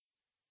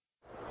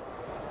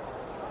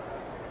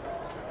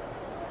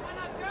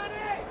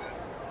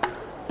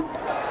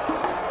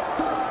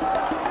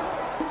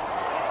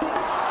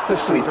The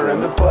sleeper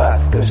and the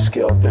bust. There's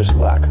skill, there's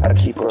luck. A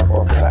keeper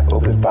or cut.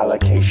 Open file, a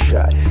case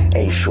shut.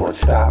 A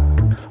shortstop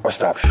or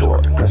stop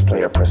short. Press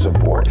play or press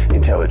abort.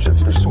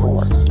 Intelligence for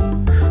sports.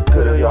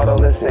 Good of y'all to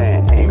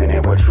listen. Aiming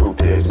at what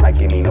truth is.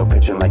 Mikey Nino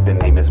pitching like the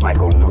name is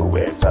Michael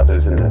Lewis.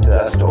 Others in the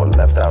dust or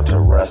left out to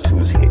rust.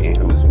 Who's hitting,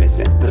 who's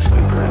missing? The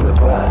sleeper and the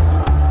bust.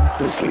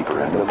 The sleeper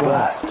and the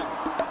bust.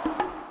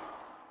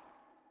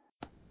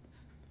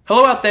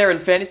 Hello out there in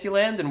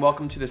Fantasyland, and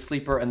welcome to The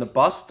Sleeper and the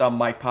Bust. I'm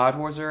Mike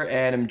Podhorzer,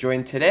 and I'm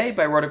joined today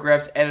by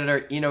Rotograph's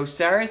editor, Eno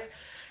Saris.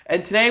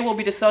 And today we'll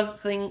be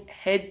discussing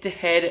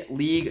head-to-head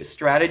league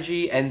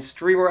strategy and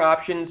streamer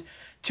options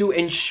to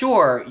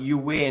ensure you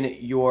win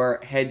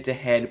your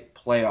head-to-head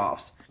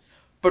playoffs.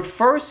 But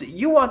first,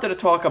 you wanted to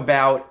talk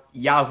about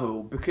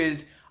Yahoo,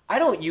 because I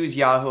don't use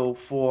Yahoo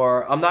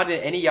I'm not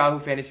in any Yahoo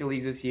fantasy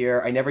leagues this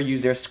year. I never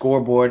use their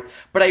scoreboard,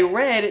 but I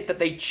read that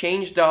they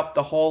changed up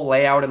the whole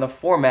layout and the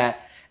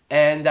format.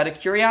 And out of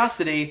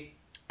curiosity,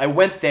 I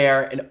went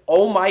there, and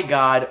oh my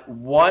god,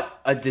 what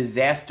a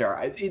disaster.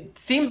 It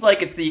seems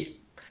like it's the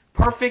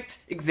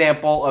perfect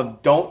example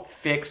of don't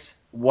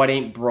fix what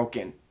ain't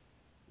broken.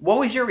 What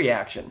was your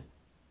reaction?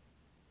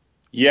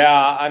 Yeah,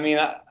 I mean,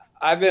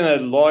 I've been a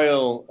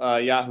loyal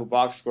Yahoo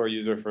box score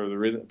user for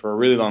a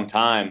really long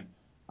time,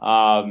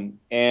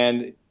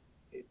 and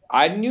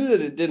I knew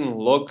that it didn't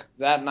look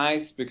that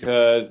nice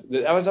because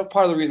that was a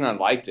part of the reason I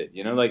liked it.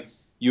 You know, like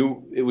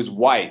it was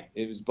white,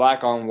 it was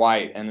black on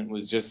white, and it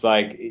was just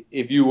like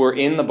if you were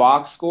in the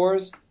box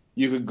scores,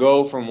 you could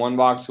go from one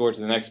box score to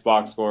the next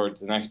box score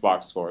to the next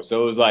box score.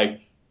 So it was like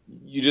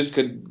you just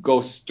could go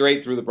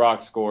straight through the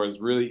box scores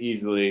really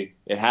easily.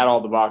 It had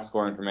all the box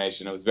score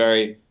information. It was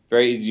very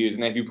easy to use.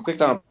 And if you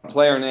clicked on a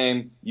player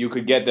name, you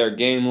could get their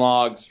game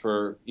logs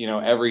for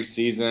every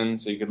season.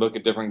 So you could look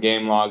at different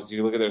game logs. You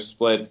could look at their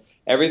splits.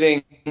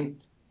 Everything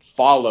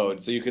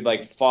followed, so you could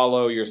like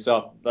follow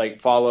yourself, like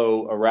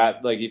follow a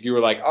rat. Like if you were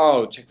like,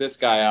 oh, check this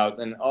guy out,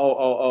 and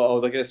oh,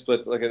 look at his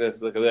splits, look at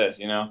this.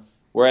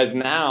 Whereas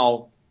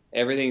now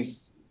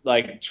everything's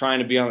like trying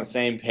to be on the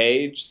same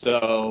page.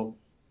 So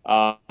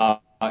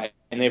and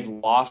they've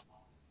lost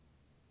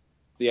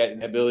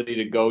the ability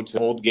to go to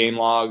old game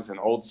logs and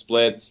old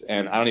splits,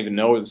 and I don't even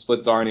know where the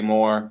splits are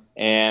anymore.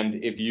 And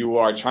if you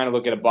are trying to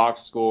look at a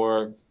box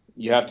score,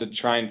 you have to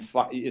try and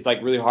it's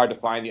like really hard to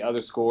find the other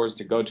scores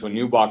to go to a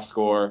new box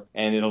score,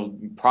 and it'll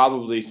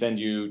probably send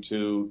you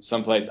to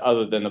someplace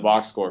other than the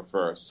box score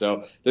first.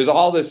 So there's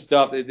all this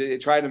stuff. They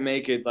try to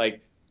make it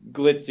like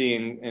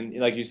glitzy and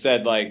like you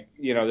said, like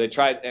they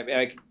tried.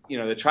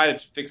 They tried to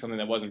fix something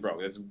that wasn't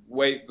broken. It's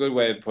a good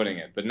way of putting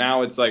it. But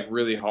now it's like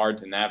really hard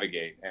to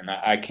navigate, and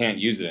I can't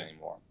use it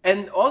anymore.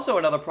 And also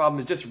another problem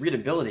is just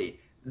readability.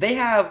 They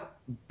have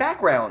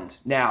background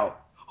now.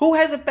 Who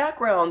has a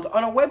background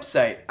on a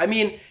website? I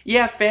mean,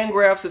 yeah,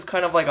 Fangraphs is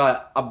kind of like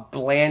a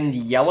bland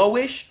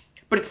yellowish,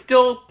 but it's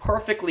still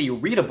perfectly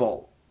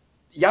readable.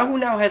 Yahoo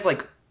now has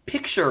like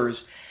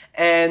pictures,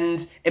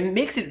 and it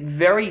makes it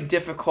very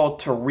difficult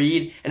to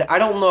read. And I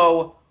don't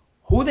know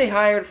who they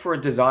hired for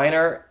a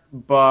designer,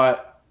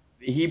 but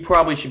he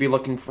probably should be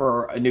looking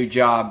for a new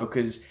job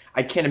because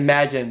I can't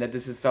imagine that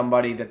this is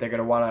somebody that they're going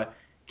to want to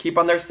keep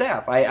on their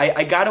staff.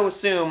 I got to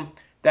assume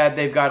that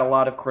they've got a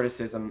lot of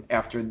criticism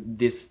after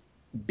this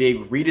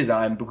big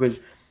redesign because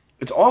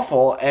it's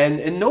awful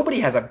and nobody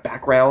has a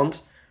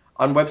background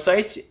on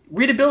websites.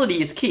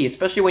 Readability is key,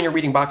 especially when you're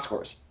reading box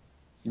scores.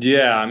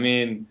 Yeah, I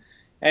mean,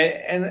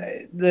 and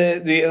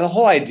the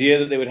whole idea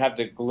that they would have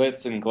to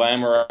glitz and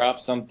glamour up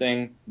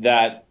something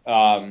that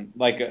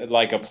like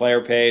a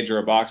player page or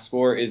a box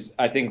score is,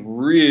 I think,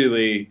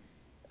 really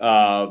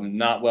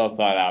not well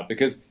thought out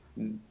because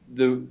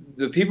the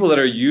people that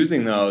are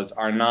using those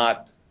are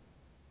not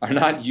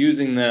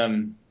using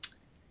them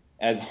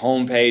as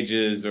home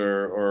pages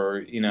or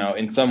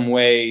in some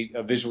way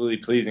a visually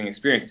pleasing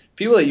experience.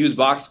 People that use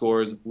box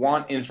scores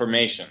want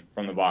information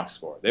from the box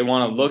score. They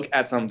want to look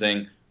at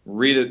something,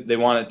 read it. They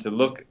want it to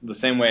look the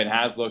same way it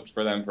has looked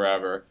for them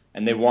forever,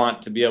 and they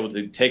want to be able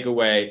to take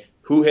away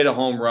who hit a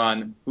home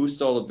run, who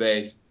stole a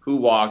base, who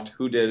walked,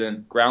 who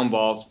didn't, ground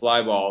balls,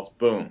 fly balls,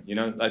 boom.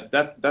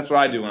 That's what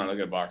I do when I look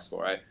at a box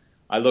score.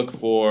 I look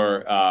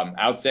for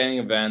outstanding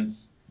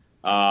events.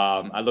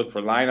 I look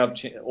for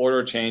lineup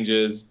order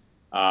changes.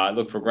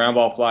 Look for ground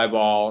ball, fly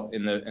ball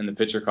in the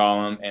pitcher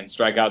column, and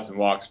strikeouts and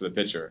walks for the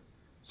pitcher.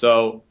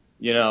 So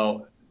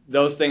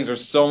those things are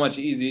so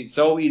easy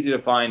to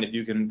find if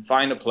you can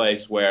find a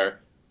place where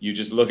you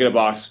just look at a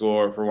box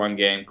score for one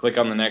game, click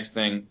on the next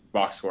thing,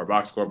 box score,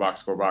 done.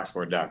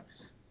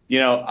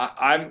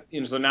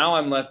 So now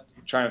I'm left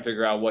trying to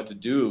figure out what to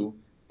do,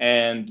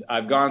 and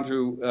I've gone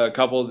through a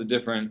couple of the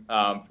different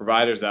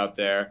providers out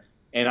there,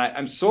 and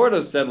I'm sort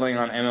of settling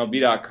on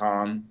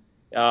MLB.com.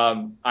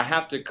 I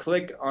have to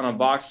click on a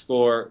box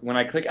score. When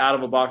I click out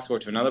of a box score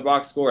to another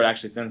box score, it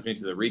actually sends me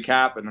to the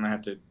recap, and then I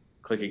have to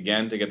click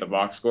again to get the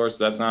box score,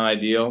 so that's not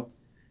ideal.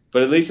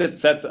 But at least it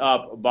sets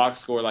up a box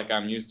score like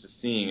I'm used to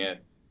seeing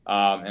it,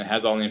 and it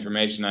has all the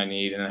information I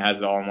need, and it has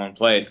it all in one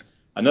place.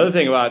 Another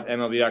thing about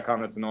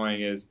MLB.com that's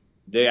annoying is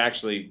they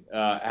actually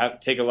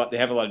take a lot. They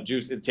have a lot of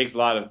juice. It takes a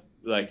lot of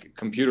like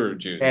computer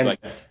juice. And Like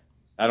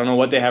I don't know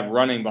what they have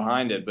running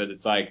behind it, but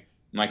it's like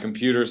my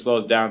computer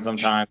slows down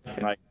sometimes.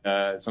 Like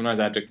sometimes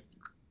I have to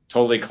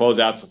totally close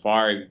out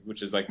Safari,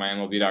 which is like my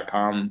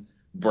MLB.com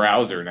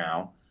browser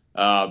now,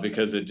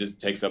 because it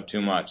just takes up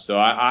too much. So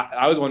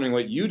I was wondering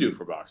what you do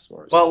for box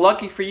scores. well,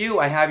 lucky for you,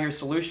 I have your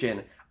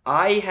solution.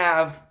 I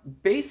have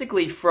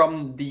basically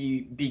from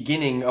the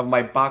beginning of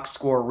my box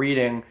score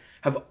reading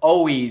have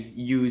always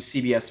used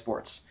CBS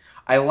Sports.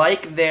 I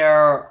like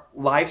their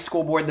live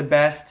scoreboard the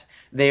best.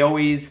 They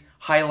always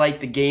highlight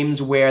the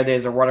games where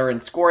there's a runner in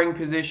scoring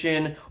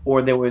position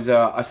or there was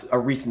a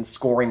recent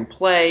scoring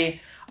play.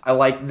 I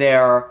like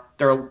their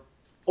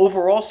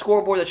overall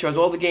scoreboard that shows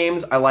all the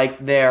games. I like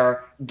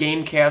their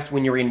game cast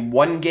when you're in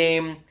one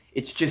game.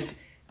 It's just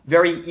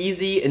very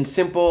easy and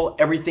simple.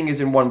 Everything is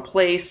in one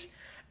place.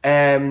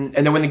 And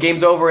then when the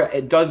game's over,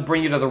 it does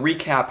bring you to the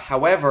recap.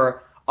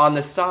 However, on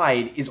the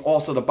side is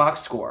also the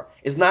box score.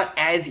 It's not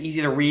as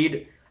easy to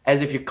read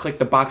as if you click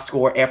the box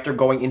score after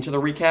going into the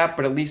recap,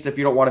 but at least if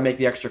you don't want to make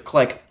the extra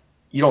click,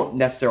 you don't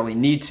necessarily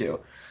need to.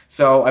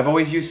 So I've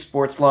always used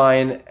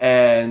Sportsline,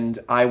 and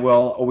I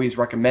will always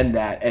recommend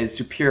that as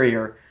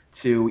superior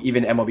to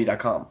even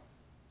MLB.com.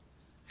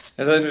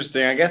 That's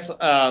interesting. I guess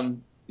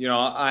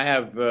I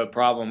have a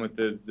problem with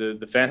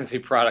the fantasy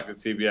product at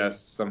CBS.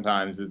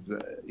 Sometimes it's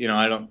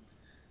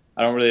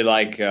I don't really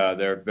like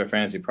their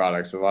fantasy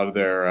products. A lot of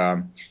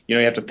their you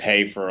have to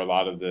pay for a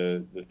lot of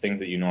the things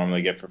that you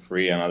normally get for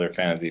free on other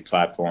fantasy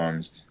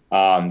platforms.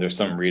 There's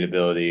some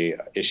readability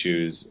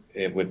issues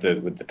with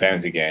the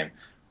fantasy game.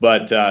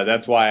 But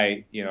that's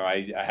why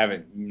I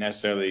haven't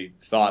necessarily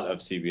thought of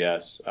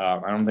CBS.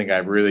 I don't think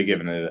I've really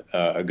given it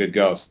a good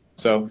go.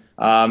 So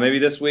maybe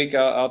this week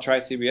I'll try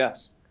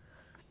CBS.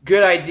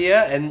 Good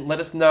idea, and let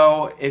us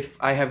know if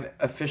I have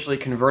officially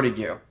converted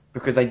you,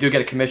 because I do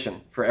get a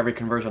commission for every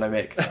conversion I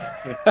make.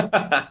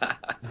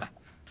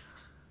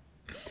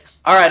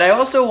 All right, I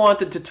also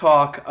wanted to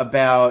talk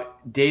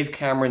about Dave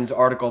Cameron's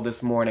article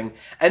this morning.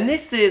 And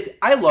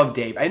I love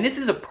Dave. And this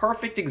is a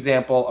perfect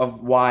example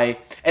of why,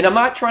 and I'm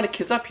not trying to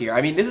kiss up here.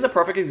 I mean, this is a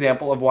perfect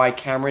example of why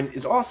Cameron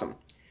is awesome.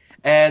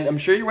 And I'm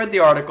sure you read the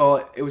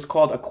article. It was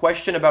called A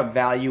Question About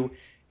Value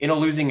in a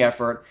Losing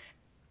Effort.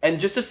 And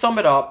just to sum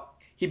it up,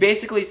 he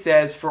basically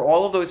says for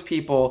all of those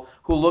people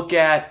who look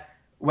at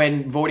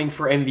when voting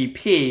for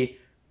MVP,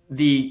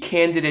 the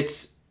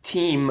candidate's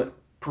team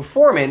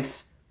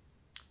performance,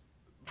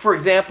 for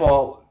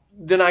example,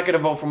 they're not going to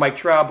vote for Mike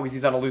Trout because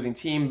he's on a losing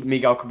team.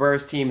 Miguel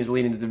Cabrera's team is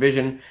leading the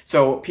division.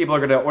 So people are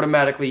going to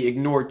automatically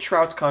ignore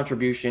Trout's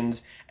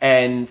contributions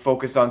and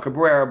focus on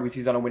Cabrera because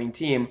he's on a winning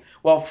team.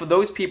 Well, for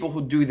those people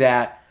who do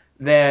that,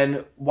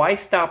 then why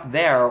stop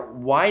there?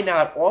 Why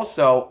not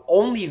also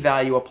only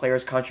value a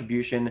player's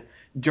contribution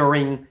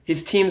during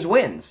his team's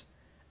wins?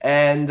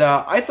 And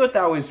I thought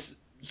that was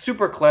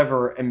super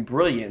clever and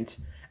brilliant.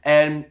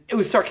 And it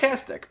was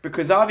sarcastic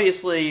because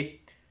obviously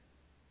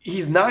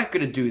he's not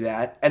going to do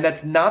that, and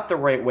that's not the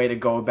right way to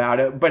go about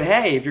it. But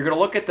hey, if you're going to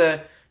look at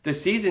the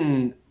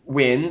season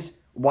wins,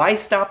 why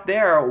stop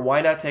there?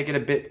 Why not take it a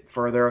bit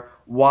further?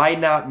 Why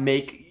not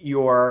make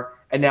your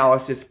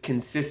analysis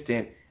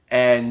consistent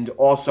and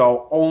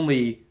also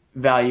only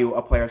value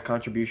a player's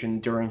contribution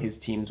during his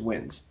team's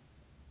wins?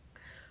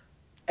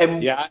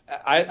 And Yeah,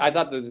 I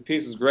thought that the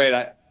piece was great.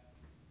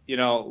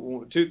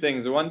 Two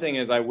things. One thing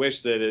is I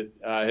wish that it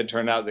had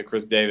turned out that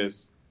Chris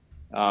Davis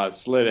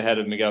slid ahead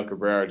of Miguel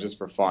Cabrera just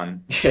for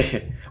fun.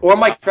 or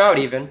Mike Trout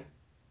even.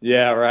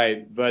 Yeah,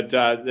 right. But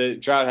the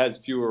Trout has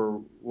fewer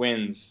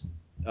wins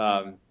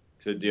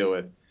to deal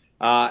with.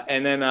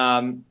 And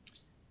then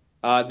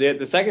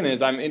the second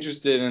is I'm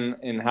interested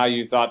in how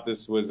you thought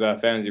this was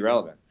fantasy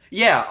relevant.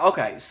 Yeah,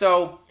 okay.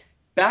 So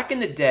back in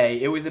the day,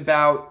 it was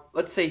about,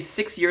 let's say,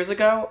 6 years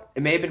ago.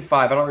 It may have been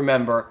five, I don't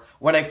remember,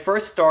 when I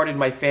first started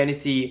my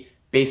fantasy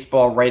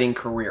baseball writing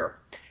career.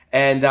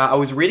 And I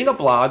was reading a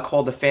blog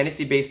called The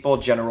Fantasy Baseball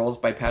Generals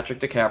by Patrick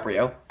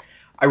DiCaprio.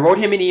 I wrote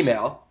him an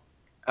email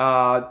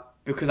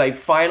because I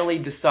finally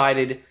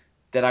decided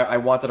that I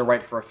wanted to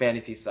write for a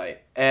fantasy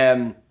site.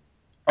 And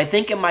I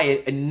think in my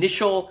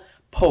initial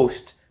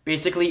post,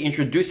 basically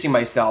introducing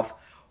myself,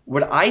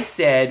 what I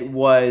said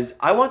was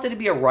I wanted to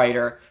be a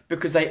writer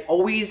because I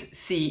always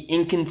see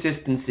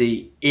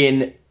inconsistency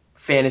in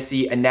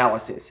fantasy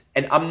analysis.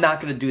 And I'm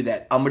not going to do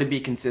that. I'm going to be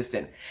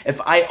consistent.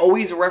 If I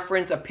always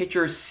reference a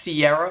pitcher's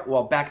SIERA,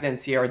 well, back then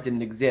SIERA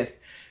didn't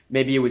exist.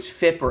 Maybe it was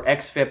FIP or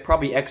XFIP,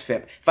 probably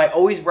XFIP. If I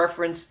always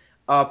reference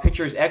a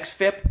pitcher's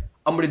XFIP,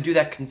 I'm going to do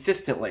that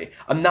consistently.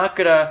 I'm not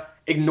going to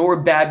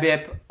ignore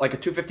BABIP, like a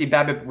 250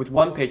 BABIP with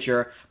one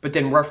pitcher, but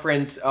then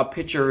reference a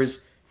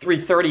pitcher's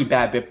 330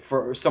 BABIP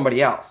for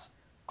somebody else.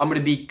 I'm going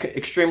to be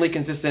extremely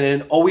consistent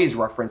and always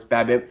reference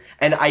BABIP,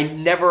 and I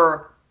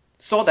never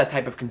saw that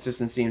type of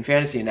consistency in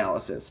fantasy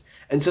analysis.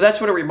 And so that's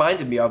what it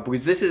reminded me of,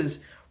 because this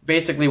is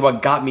basically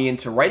what got me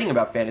into writing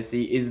about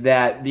fantasy, is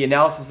that the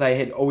analysis I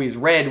had always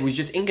read was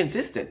just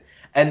inconsistent.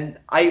 And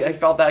I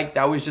felt like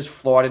that was just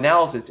flawed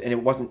analysis, and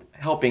it wasn't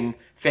helping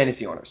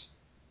fantasy owners.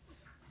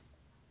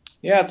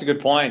 Yeah, that's a good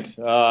point.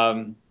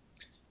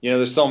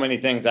 There's so many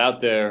things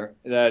out there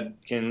that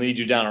can lead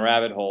you down a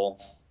rabbit hole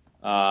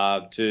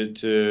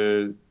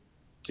to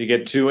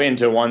get too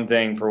into one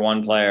thing for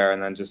one player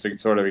and then just to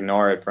sort of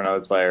ignore it for another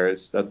player.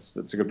 That's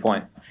a good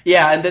point.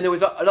 Yeah, and then there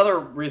was another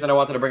reason I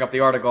wanted to bring up the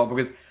article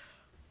because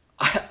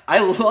I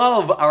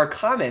love our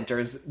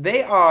commenters.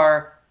 They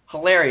are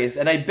hilarious,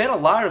 and I bet a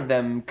lot of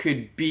them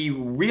could be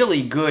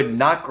really good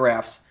Not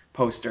Graphs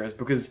posters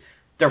because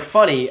they're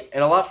funny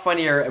and a lot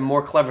funnier and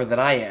more clever than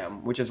I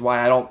am, which is why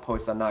I don't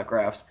post on Not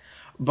Graphs.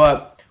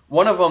 But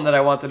one of them that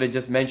I wanted to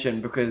just mention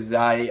because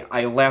I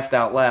laughed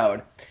out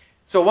loud.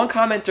 So one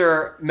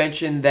commenter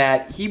mentioned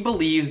that he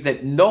believes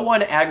that no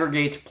one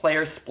aggregates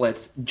player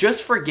splits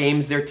just for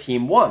games their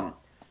team won.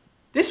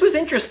 This was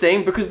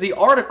interesting because the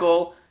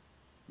article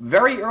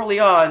very early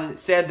on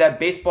said that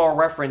Baseball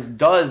Reference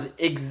does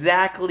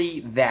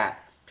exactly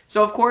that.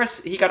 So of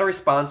course he got a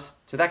response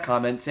to that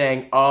comment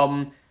saying,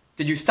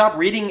 did you stop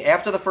reading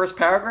after the first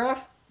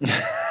paragraph?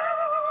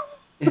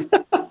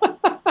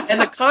 And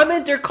the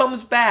commenter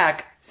comes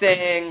back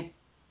saying,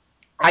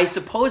 I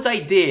suppose I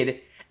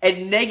did,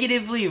 and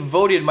negatively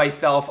voted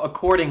myself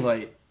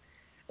accordingly.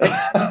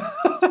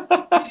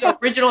 His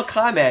original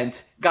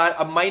comment got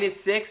a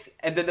 -6,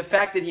 and then the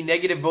fact that he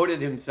negative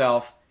voted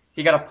himself,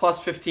 he got a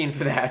 +15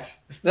 for that.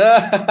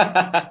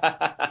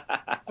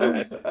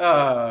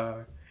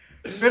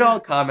 Good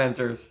old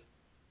commenters.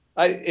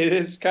 It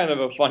is kind of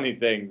a funny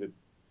thing that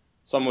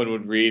someone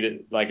would read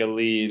it like a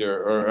lead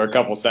or a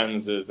couple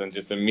sentences and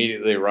just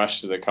immediately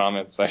rush to the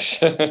comment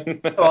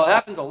section. Well, it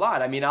happens a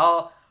lot. I mean,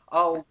 I'll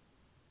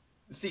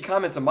see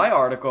comments on my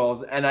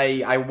articles, and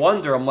I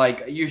wonder. I'm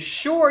like, are you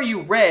sure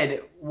you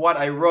read what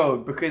I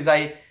wrote? Because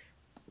I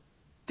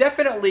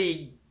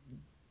definitely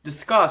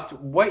discussed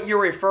what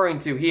you're referring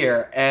to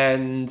here,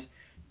 and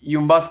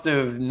you must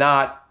have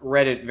not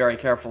read it very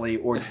carefully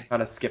or just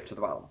kind of skipped to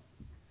the bottom.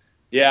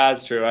 Yeah,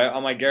 that's true.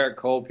 On my Garrett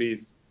Cole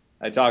piece,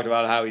 I talked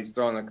about how he's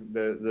throwing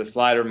the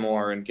slider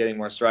more and getting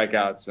more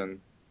strikeouts,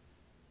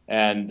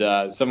 and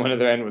someone at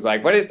the end was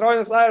like, "But he's throwing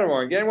the slider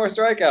more and getting more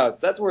strikeouts.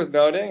 That's worth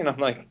noting." And I'm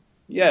like,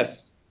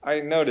 "Yes,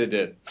 I noted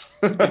it."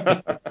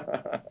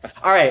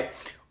 All right.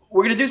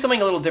 We're going to do something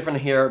a little different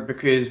here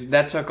because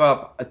that took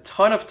up a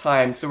ton of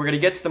time. So we're going to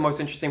get to the most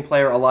interesting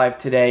player alive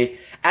today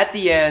at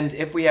the end,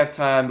 if we have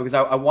time, because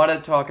I want to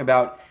talk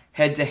about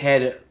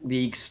head-to-head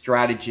league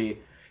strategy.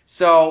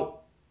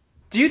 So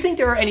do you think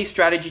there are any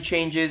strategy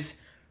changes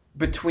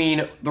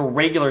between the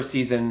regular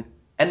season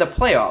and the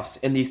playoffs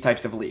in these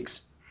types of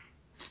leagues?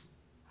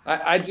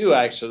 I do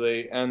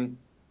actually, and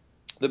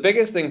the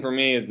biggest thing for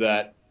me is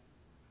that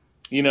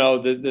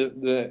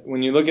the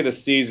when you look at a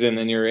season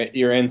and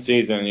you're in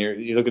season and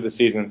you look at the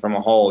season from a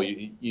whole,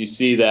 you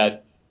see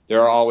that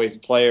there are always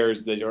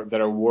players that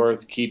are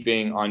worth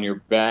keeping on your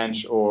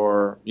bench,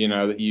 or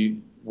that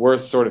you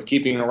worth sort of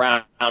keeping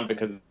around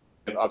because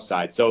of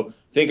upside. So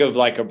think of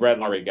like a Brett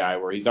Lowry guy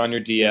where he's on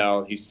your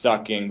DL, he's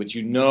sucking, but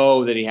you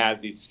know that he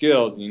has these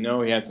skills and you know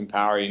he has some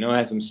power, you know he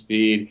has some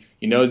speed,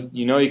 you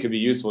know he could be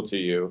useful to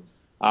you.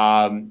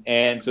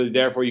 And so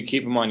therefore you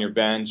keep him on your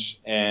bench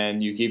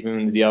and you keep him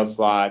in the DL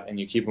slot and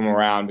you keep him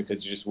around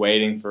because you're just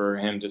waiting for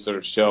him to sort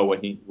of show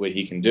what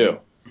he can do.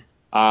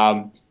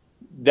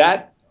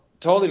 That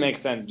totally makes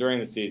sense during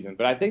the season,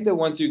 but I think that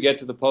once you get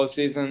to the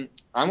postseason,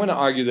 I'm going to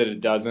argue that it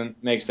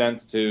doesn't make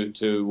sense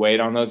to wait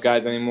on those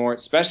guys anymore,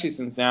 especially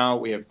since now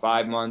we have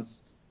 5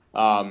 months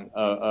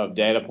of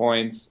data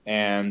points,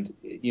 and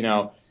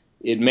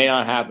it may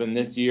not happen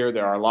this year.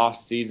 There are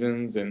lost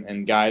seasons,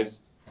 and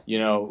guys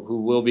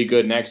who will be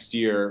good next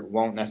year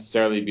won't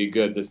necessarily be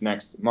good this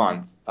next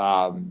month,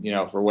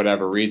 for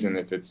whatever reason,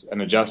 if it's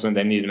an adjustment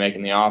they need to make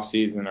in the off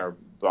season or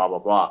blah, blah,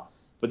 blah.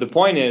 But the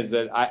point is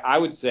that I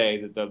would say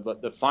that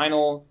the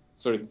final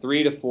sort of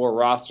 3 to 4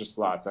 roster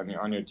slots on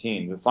your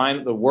team,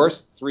 the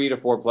worst 3 to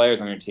 4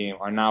 players on your team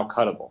are now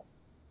cuttable.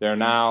 They're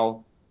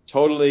now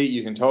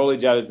you can totally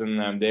jettison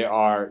them. They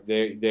are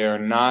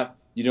not,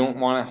 you don't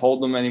want to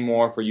hold them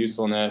anymore for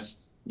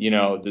usefulness.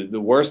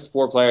 The worst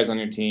 4 players on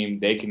your team,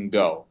 they can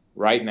go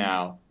right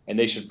now, and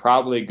they should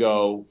probably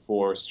go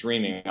for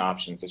streaming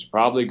options. They should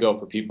probably go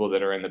for people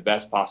that are in the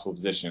best possible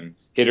position,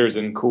 hitters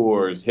in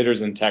Coors,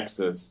 hitters in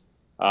Texas,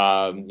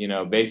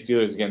 base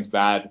stealers against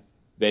bad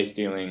base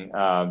stealing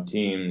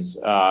teams,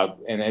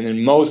 and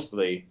then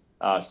mostly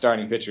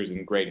starting pitchers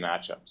in great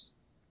matchups.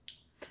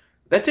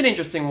 That's an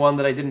interesting one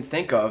that I didn't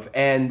think of,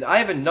 and I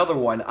have another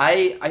one.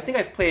 I think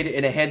I've played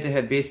in a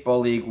head-to-head baseball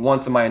league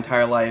once in my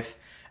entire life,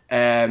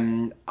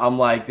 and I'm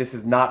like, this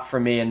is not for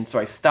me, and so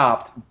I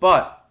stopped.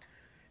 But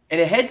in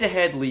a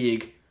head-to-head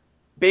league,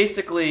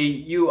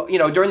 basically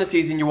during the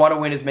season you want to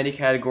win as many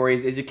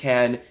categories as you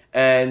can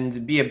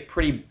and be a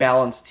pretty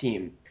balanced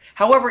team.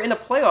 However, in the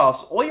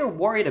playoffs, all you're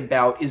worried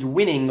about is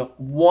winning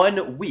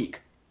 1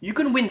 week. You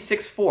can win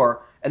 6-4,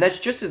 and that's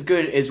just as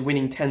good as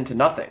winning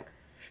 10-0.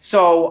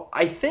 So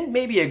I think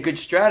maybe a good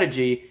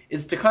strategy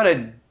is to kind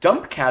of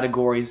dump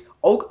categories,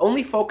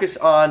 only focus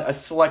on a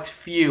select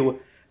few,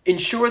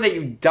 ensure that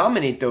you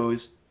dominate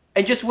those,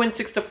 and just win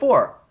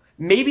 6-4.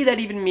 Maybe that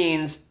even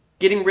means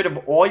getting rid of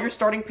all your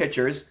starting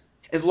pitchers.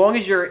 As long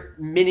as your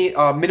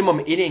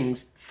minimum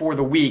innings for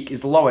the week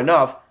is low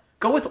enough,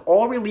 go with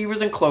all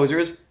relievers and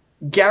closers.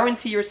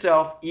 Guarantee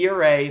yourself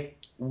ERA,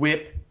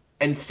 WHIP,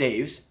 and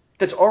saves.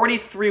 That's already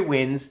 3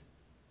 wins,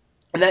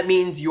 and that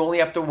means you only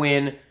have to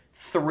win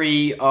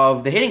 3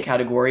 of the hitting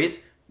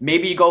categories.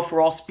 Maybe you go for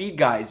all speed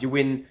guys. You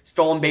win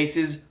stolen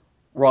bases,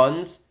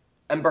 runs,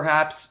 and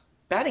perhaps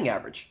batting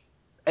average.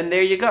 And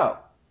there you go.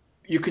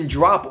 You can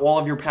drop all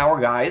of your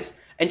power guys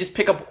and just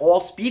pick up all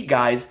speed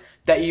guys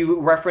that you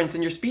reference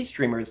in your speed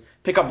streamers.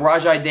 Pick up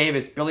Rajai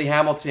Davis, Billy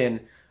Hamilton,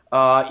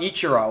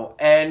 Ichiro,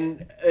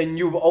 and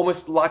you've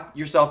almost locked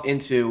yourself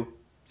into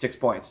 6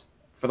 points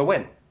for the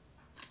win.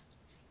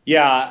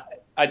 Yeah,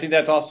 I think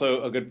that's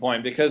also a good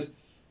point because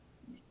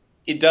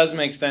it does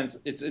make sense.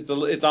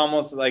 It's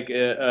almost like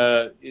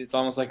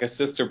a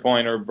sister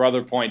point or a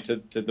brother point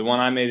to the one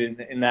I made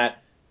in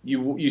that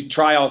you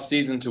try all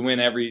season to win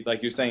every,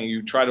 like you're saying,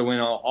 you try to win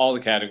all the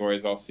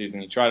categories all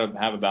season. You try to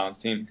have a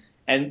balanced team,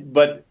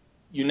 but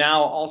you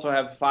now also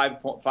have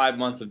 5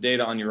 months of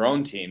data on your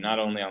own team, not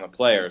only on the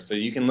player. So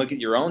you can look at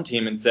your own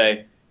team and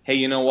say, hey,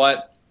 you know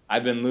what?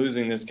 I've been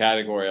losing this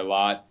category a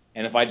lot,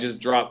 and if I just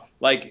drop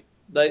like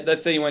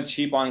let's say you went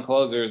cheap on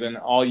closers, and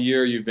all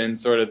year you've been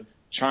sort of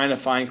trying to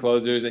find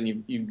closers,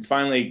 and you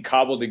finally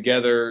cobbled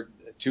together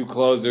 2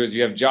 closers.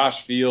 You have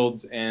Josh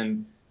Fields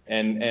and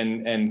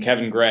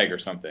Kevin Gregg or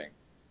something,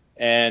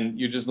 and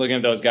you're just looking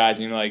at those guys,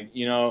 and you're like,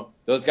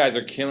 those guys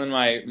are killing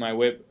my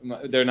WHIP.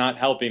 They're not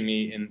helping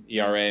me in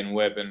ERA and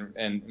WHIP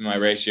and my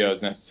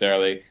ratios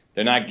necessarily.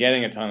 They're not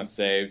getting a ton of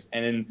saves,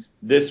 and in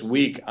this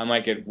week I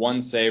might get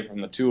 1 save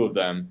from the 2 of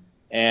them.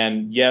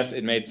 And yes,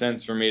 it made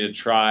sense for me to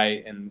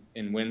try and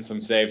win some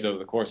saves over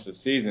the course of the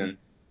season.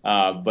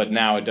 But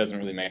now it doesn't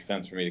really make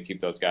sense for me to keep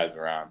those guys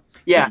around.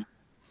 Yeah. So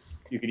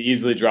you could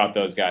easily drop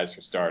those guys for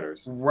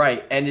starters.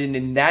 Right. And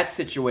in that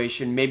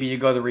situation, maybe you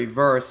go the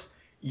reverse.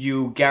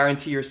 You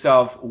guarantee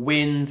yourself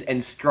wins and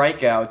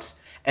strikeouts,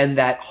 and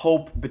that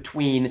hope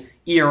between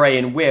ERA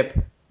and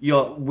WHIP,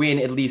 you'll win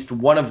at least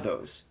one of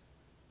those.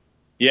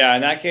 Yeah,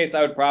 in that case,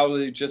 I would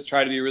probably just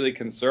try to be really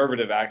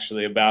conservative,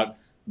 actually, about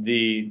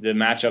the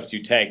matchups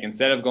you take.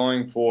 Instead of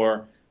going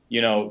for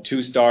 2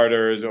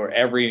 starters or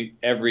every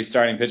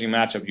starting pitching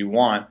matchup you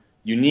want,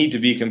 you need to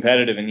be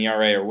competitive in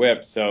ERA or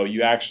WHIP. So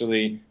you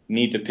actually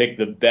need to pick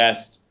the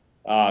best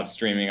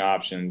streaming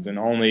options, and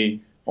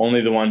only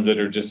the ones that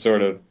are just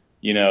sort of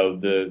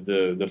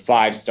the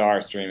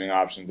 5-star streaming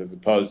options, as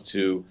opposed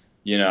to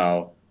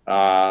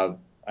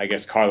I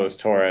guess Carlos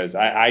Torres.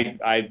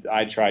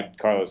 I tried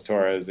Carlos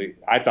Torres.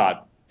 I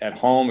thought at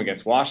home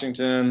against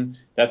Washington,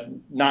 that's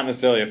not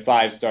necessarily a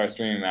 5-star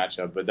streaming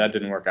matchup, but that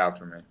didn't work out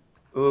for me.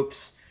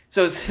 Oops.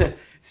 So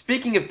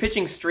speaking of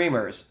pitching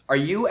streamers, are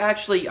you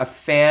actually a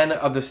fan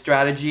of the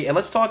strategy? And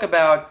let's talk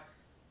about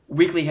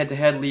weekly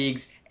head-to-head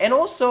leagues and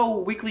also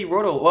weekly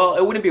roto. Well,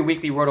 it wouldn't be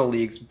weekly roto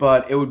leagues,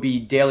 but it would be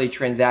daily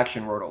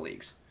transaction roto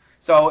leagues.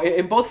 So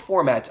in both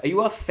formats, are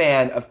you a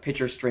fan of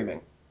pitcher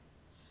streaming?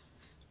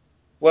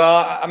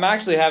 Well, I'm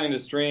actually having to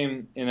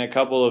stream in a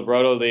couple of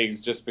roto leagues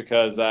just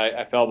because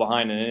I fell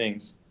behind in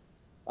innings,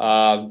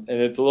 and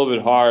it's a little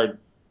bit hard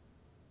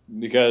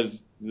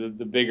because the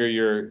bigger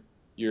your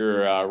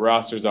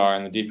rosters are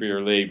and the deeper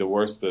your league, the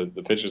worse the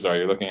pitchers are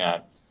you're looking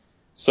at.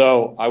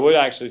 So I would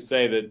actually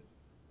say that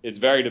it's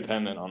very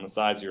dependent on the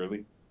size of your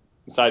league.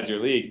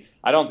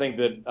 I don't think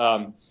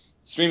that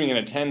streaming in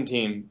a 10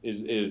 team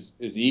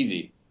is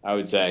easy, I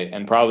would say,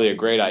 and probably a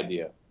great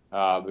idea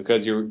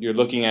because you're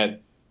looking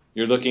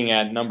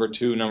at number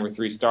 2, number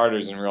 3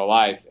 starters in real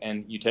life,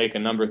 and you take a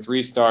number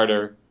 3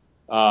 starter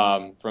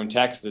from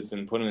Texas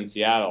and put him in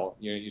Seattle.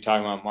 You're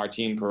talking about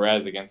Martin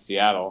Perez against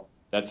Seattle.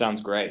 That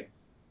sounds great.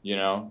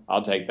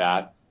 I'll take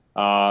that.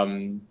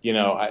 That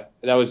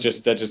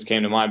just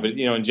came to mind. But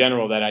in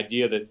general, that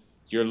idea that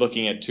you're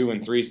looking at 2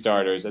 and 3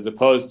 starters, as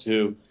opposed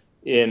to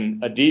in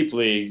a deep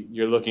league,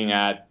 you're looking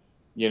at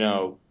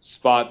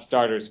spot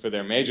starters for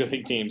their major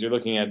league teams. You're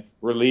looking at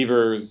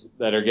relievers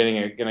that are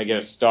going to get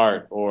a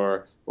start,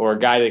 or a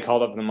guy they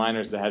called up in the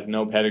minors that has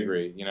no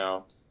pedigree.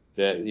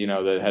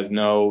 That has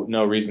no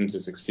reason to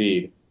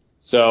succeed.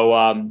 So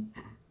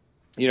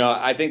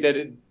I think that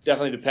it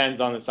definitely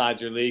depends on the size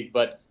of your league,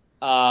 but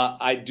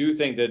I do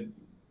think that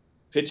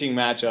pitching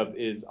matchup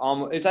is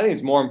almost. I think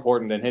it's more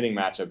important than hitting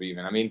matchup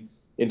even. I mean,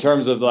 in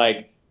terms of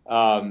the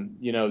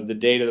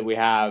data that we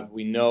have,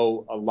 we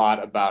know a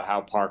lot about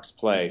how parks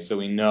play, so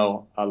we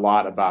know a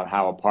lot about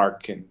how a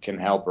park can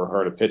help or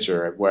hurt a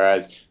pitcher,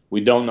 whereas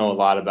we don't know a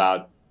lot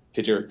about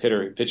pitcher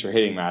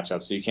hitting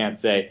matchups. So you can't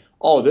say,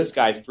 oh, this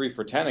guy's 3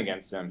 for 10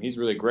 against him. He's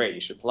really great.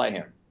 You should play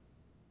him.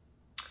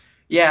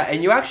 Yeah,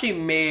 and you actually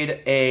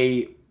made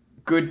a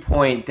good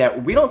point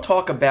that we don't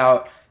talk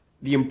about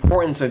the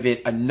importance of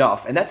it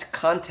enough, and that's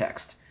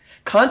context.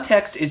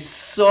 Context is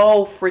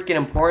so freaking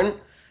important,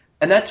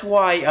 and that's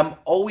why I'm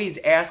always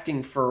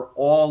asking for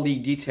all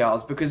league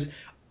details, because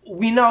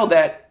we know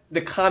that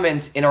the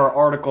comments in our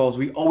articles,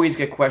 we always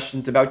get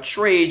questions about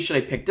trades. Should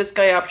I pick this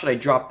guy up? Should I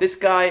drop this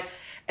guy?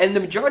 And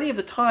the majority of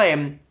the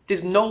time,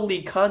 there's no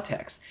league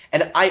context.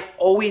 And I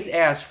always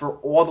ask for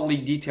all the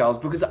league details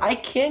because I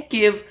can't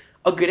give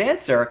a good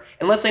answer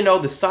unless I know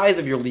the size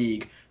of your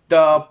league,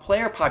 the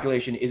player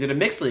population. Is it a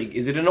mixed league?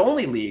 Is it an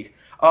only league?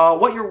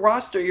 What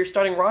your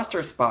starting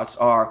roster spots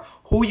are,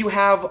 who you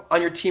have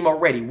on your team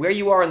already, where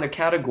you are in the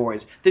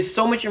categories. There's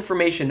so much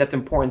information that's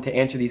important to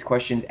answer these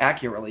questions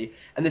accurately.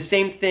 And the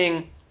same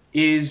thing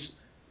is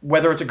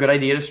whether it's a good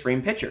idea to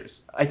stream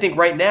pitchers. I think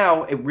right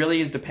now it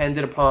really is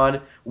dependent upon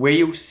where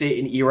you sit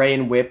in ERA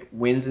and WHIP,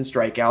 wins and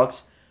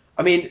strikeouts.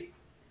 I mean,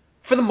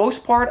 for the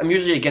most part, I'm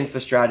usually against the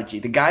strategy.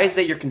 The guys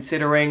that you're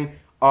considering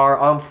are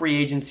on free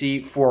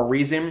agency for a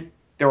reason.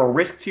 They're a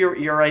risk to your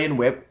ERA and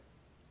WHIP.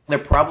 They're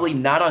probably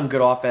not on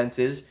good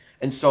offenses,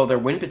 and so their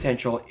win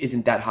potential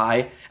isn't that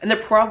high. And they're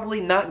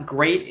probably not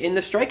great in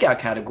the strikeout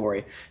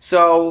category.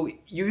 So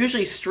you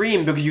usually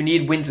stream because you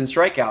need wins and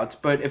strikeouts.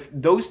 But if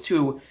those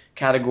two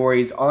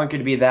categories aren't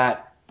going to be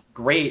that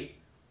great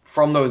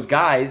from those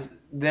guys,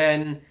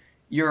 then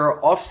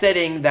you're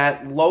offsetting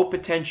that low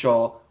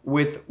potential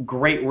with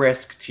great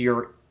risk to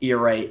your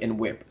ERA and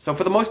WHIP. So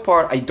for the most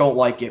part, I don't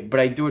like it, but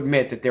I do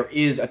admit that there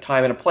is a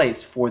time and a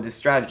place for this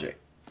strategy.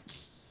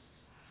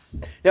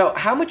 Now,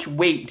 how much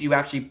weight do you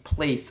actually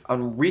place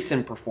on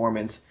recent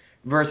performance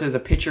versus a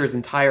pitcher's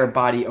entire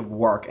body of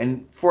work?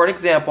 And for an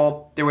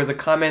example, there was a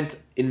comment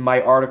in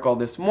my article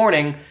this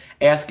morning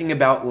asking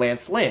about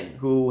Lance Lynn,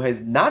 who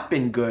has not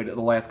been good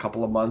the last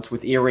couple of months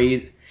with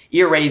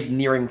ERAs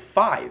nearing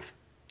 5.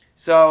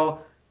 So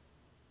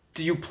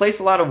do you place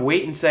a lot of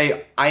weight and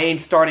say, I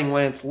ain't starting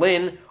Lance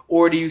Lynn,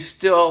 or do you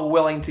still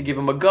willing to give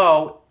him a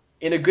go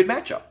in a good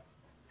matchup?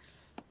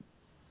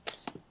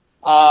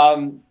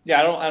 Yeah,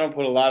 I don't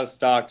put a lot of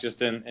stock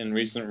just in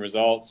recent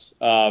results.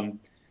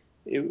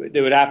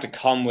 They would have to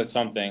come with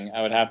something.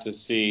 I would have to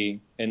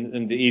see,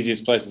 in the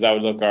easiest places I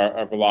would look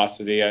are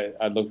velocity.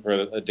 I'd look for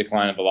a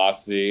decline in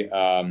velocity.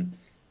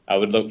 I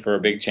would look for a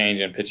big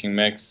change in pitching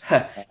mix.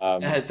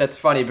 That's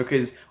funny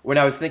because when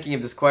I was thinking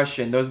of this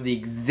question, those are the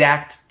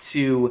exact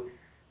two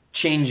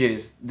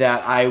changes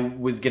that I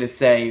was going to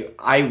say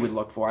I would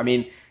look for. I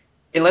mean,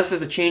 unless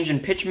there's a change in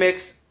pitch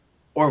mix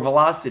or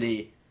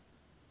velocity,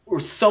 or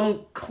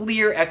some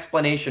clear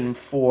explanation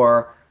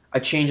for a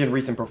change in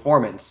recent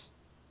performance,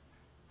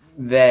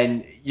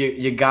 then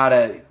you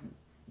gotta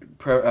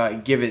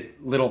give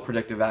it little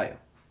predictive value.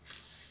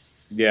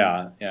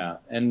 Yeah,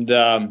 and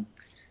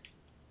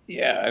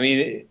yeah. I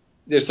mean,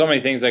 there's so many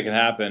things that can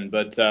happen,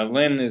 but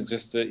Lynn is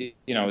just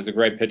is a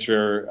great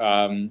pitcher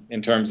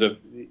in terms of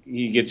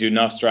he gets you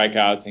enough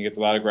strikeouts and gets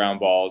a lot of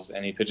ground balls,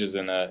 and he pitches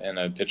in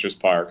a pitcher's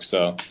park.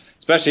 So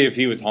especially if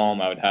he was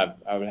home, I would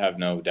have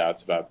no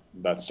doubts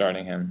about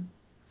starting him.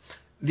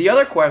 The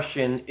other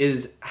question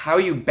is how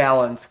you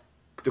balance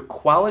the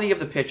quality of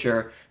the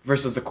pitcher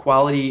versus the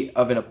quality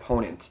of an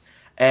opponent.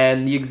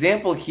 And the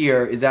example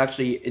here is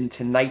actually in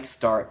tonight's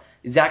start.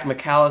 Zach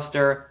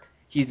McAllister,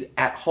 he's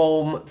at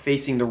home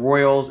facing the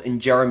Royals and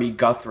Jeremy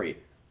Guthrie.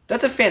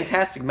 That's a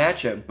fantastic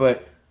matchup,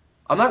 but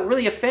I'm not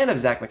really a fan of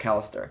Zach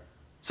McAllister.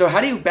 So how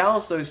do you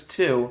balance those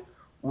two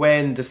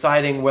when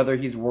deciding whether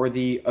he's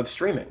worthy of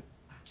streaming?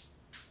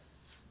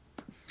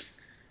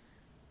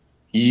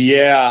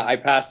 Yeah, I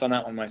passed on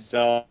that one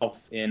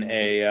myself in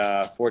a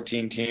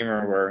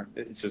 14-teamer where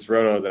it's this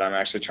roto that I'm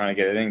actually trying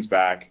to get innings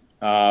back.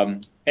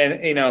 And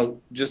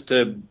just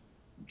to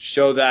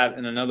show that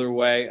in another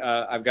way,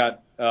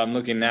 I'm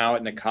looking now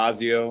at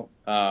Nicasio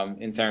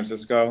in San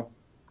Francisco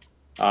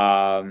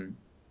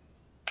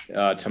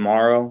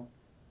tomorrow,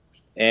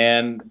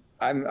 and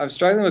I'm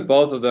struggling with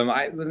both of them.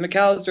 With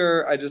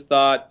McAllister, I just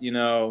thought,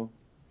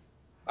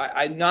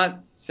 I'm not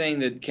saying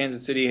that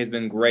Kansas City has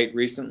been great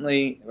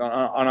recently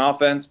on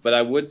offense, but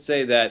I would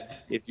say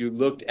that if you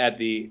looked at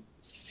the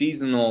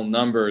seasonal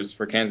numbers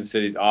for Kansas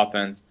City's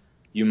offense,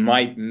 you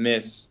might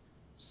miss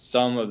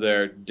some of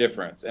their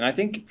difference. And I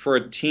think for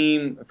a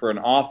team, for an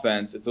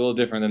offense, it's a little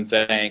different than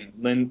saying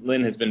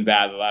Lynn has been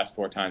bad the last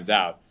 4 times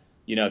out.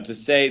 To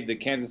say the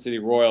Kansas City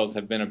Royals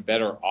have been a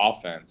better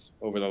offense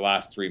over the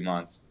last 3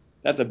 months,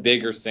 that's a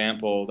bigger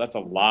sample. That's a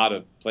lot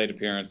of plate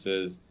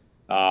appearances.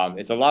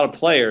 It's a lot of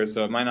players,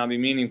 so it might not be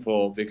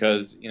meaningful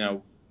because,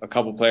 a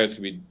couple players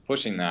could be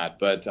pushing that.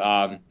 But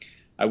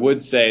I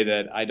would say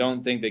that I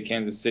don't think that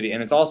Kansas City,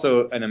 and it's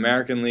also an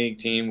American League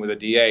team with a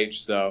DH,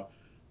 so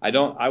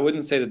I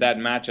wouldn't say that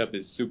matchup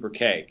is super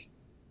cake.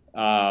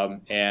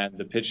 And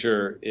the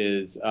pitcher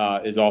is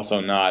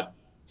also not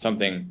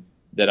something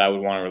that I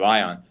would want to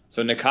rely on.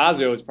 So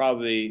Nicasio is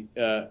probably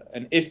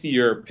an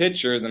iffier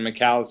pitcher than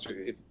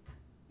McAllister.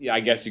 Yeah, I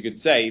guess you could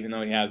say, even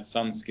though he has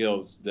some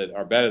skills that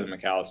are better than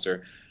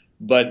McAllister,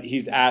 but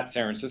he's at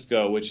San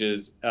Francisco, which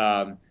is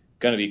going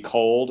to be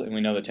cold, and we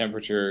know the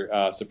temperature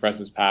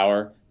suppresses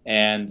power.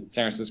 And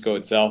San Francisco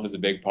itself is a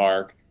big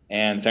park,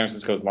 and San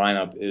Francisco's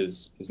lineup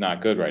is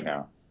not good right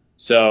now.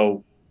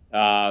 So,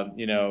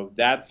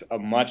 that's a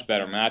much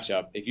better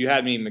matchup. If you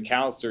had me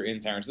McAllister in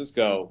San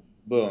Francisco,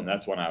 boom,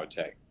 that's one I would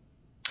take.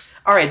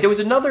 All right, there was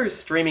another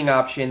streaming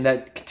option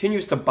that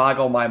continues to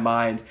boggle my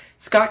mind.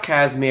 Scott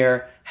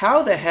Kazmir,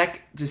 how the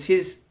heck does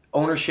his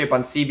ownership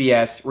on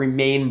CBS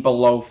remain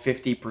below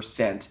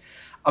 50%.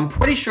 I'm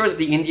pretty sure that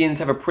the Indians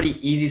have a pretty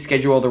easy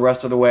schedule the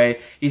rest of the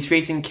way. He's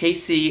facing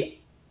KC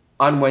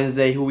on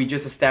Wednesday, who we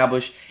just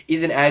established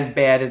isn't as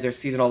bad as their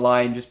seasonal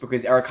line just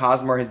because Eric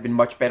Hosmer has been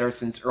much better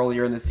since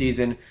earlier in the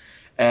season,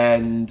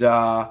 and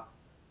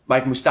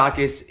Mike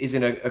Moustakas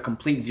isn't a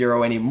complete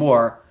zero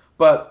anymore.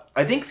 But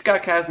I think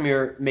Scott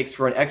Kazmir makes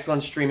for an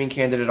excellent streaming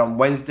candidate on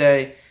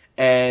Wednesday,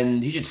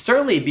 and he should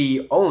certainly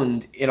be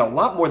owned in a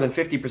lot more than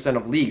 50%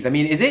 of leagues. I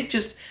mean, is it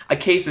just a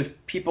case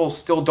of people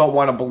still don't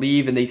want to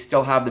believe and they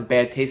still have the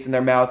bad taste in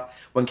their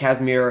mouth when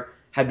Kazmir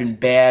had been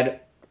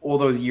bad all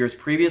those years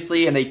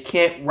previously, and they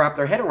can't wrap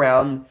their head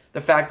around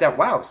the fact that,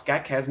 wow,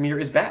 Scott Kazmir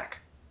is back?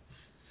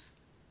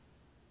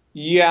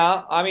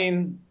 Yeah, I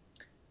mean,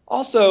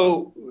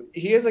 also,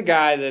 he is a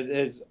guy that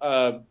has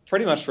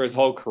pretty much for his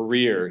whole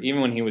career, even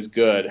when he was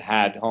good,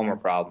 had homer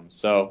problems.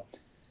 So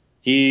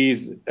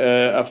he's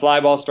a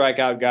fly ball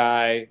strikeout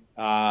guy,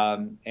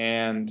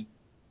 and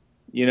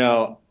you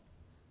know,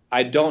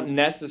 I don't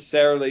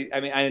necessarily.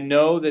 I mean, I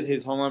know that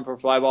his home run per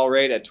fly ball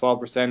rate at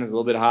 12% is a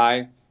little bit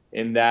high,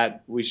 in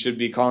that we should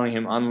be calling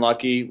him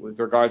unlucky with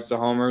regards to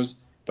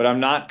homers. But I'm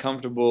not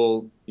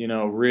comfortable,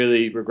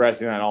 really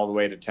regressing that all the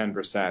way to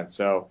 10%.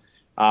 So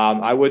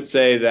I would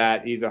say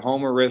that he's a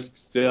homer risk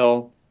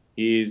still.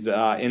 He's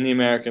in the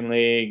American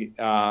League.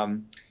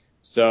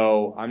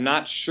 So I'm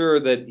not sure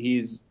that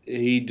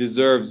he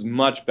deserves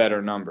much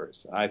better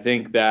numbers. I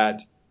think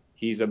that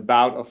he's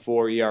about a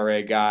 4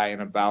 ERA guy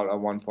and about a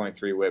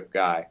 1.3 WHIP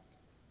guy.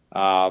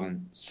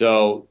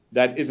 So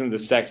that isn't the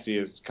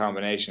sexiest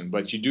combination,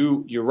 but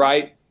you're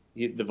right.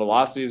 The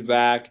velocity is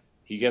back.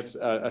 He gets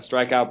a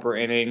strikeout per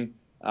inning,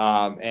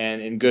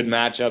 and in good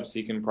matchups,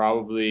 he can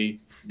probably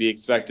be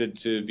expected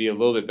to be a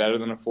little bit better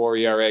than a 4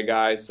 ERA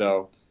guy.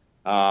 So,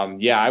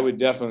 I would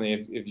definitely,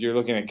 if you're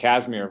looking at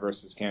Kazmir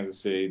versus Kansas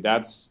City,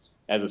 that's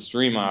as a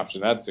stream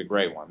option, that's a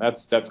great one.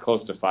 That's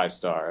close to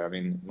 5-star. I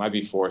mean, it might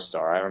be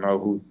 4-star. I don't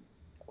know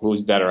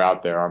who's better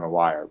out there on the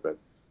wire, but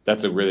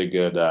that's a really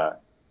good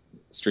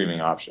streaming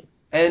option.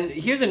 And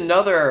here's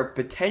another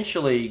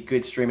potentially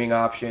good streaming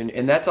option,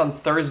 and that's on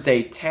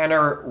Thursday,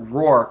 Tanner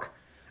Roark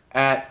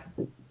at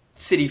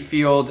Citi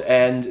Field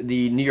and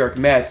the New York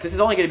Mets. This is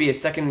only going to be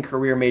his second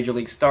career Major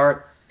League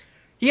start.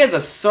 He has a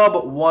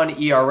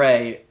sub-1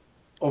 ERA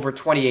over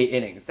 28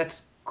 innings.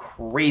 That's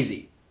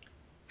crazy.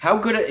 How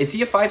good is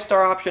he a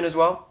 5-star option as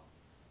well?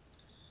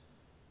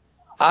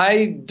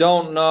 I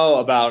don't know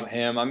about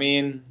him. I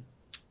mean,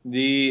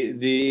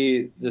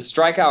 the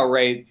strikeout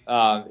rate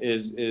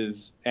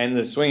is and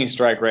the swinging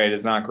strike rate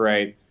is not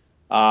great.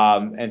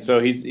 And so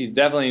he's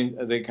definitely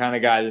the kind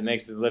of guy that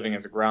makes his living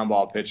as a ground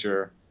ball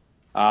pitcher.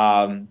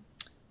 Um,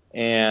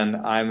 and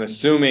I'm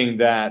assuming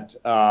that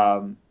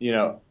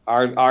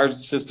our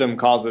system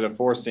calls it a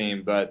four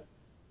seam, but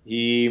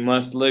he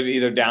must live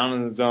either down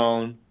in the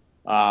zone.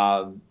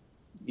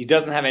 He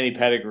doesn't have any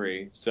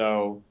pedigree,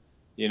 so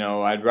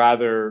I'd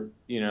heard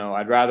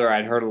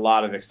a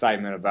lot of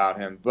excitement about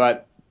him,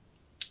 but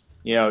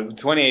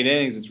 28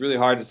 innings, it's really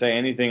hard to say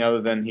anything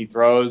other than he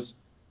throws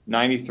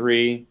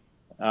 93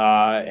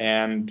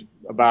 and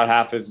about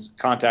half his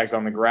contacts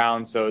on the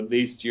ground. So at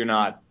least you're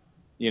not,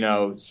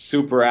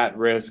 super at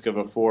risk of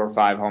a 4 or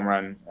 5 home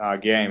run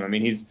game. I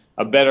mean, he's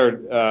a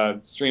better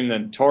stream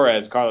than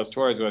Carlos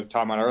Torres, who I was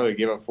talking about earlier,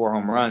 gave up 4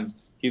 home runs.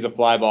 He's a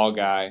fly ball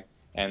guy,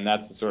 and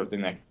that's the sort of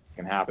thing that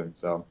can happen.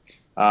 So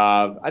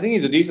I think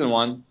he's a decent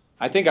one.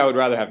 I think I would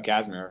rather have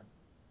Kazmir.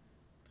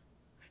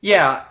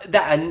 Yeah,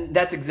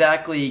 that's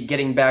exactly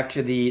getting back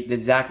to the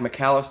Zach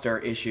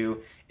McAllister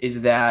issue,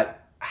 is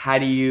that how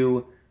do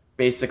you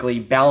basically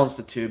balance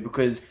the two?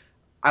 Because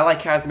I like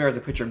Casimir as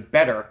a pitcher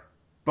better,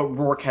 but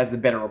Rourke has the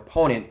better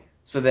opponent.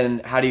 So then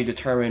how do you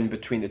determine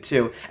between the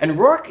two? And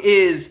Rourke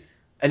is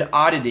an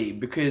oddity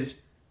because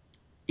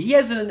he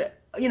has an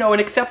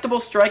acceptable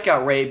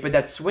strikeout rate, but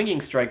that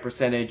swinging strike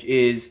percentage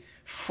is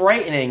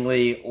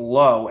frighteningly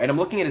low. And I'm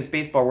looking at his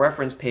baseball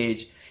reference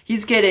page.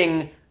 He's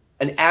getting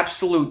an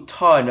absolute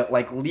ton,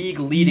 like league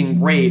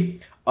leading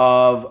rate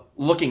of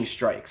looking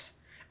strikes.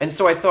 And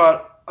so I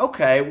thought,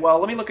 okay, well,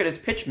 let me look at his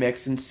pitch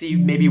mix and see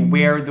maybe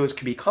where those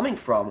could be coming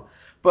from.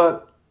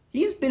 But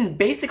he's been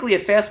basically a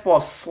fastball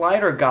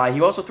slider guy.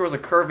 He also throws a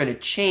curve and a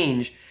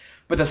change.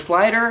 But the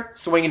slider,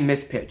 swing and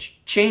miss pitch.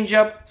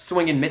 Changeup,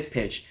 swing and miss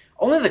pitch.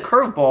 Only the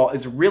curveball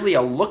is really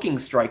a looking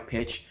strike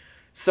pitch.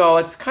 So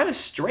it's kind of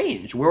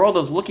strange where all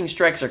those looking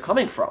strikes are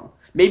coming from.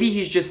 Maybe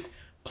he's just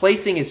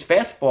placing his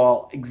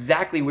fastball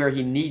exactly where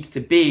he needs to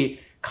be,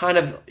 kind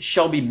of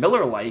Shelby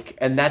Miller-like,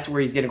 and that's where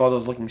he's getting all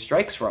those looking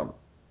strikes from.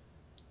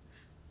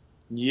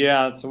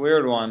 Yeah, it's a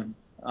weird one.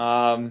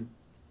 I'm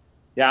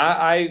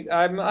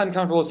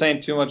uncomfortable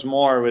saying too much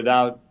more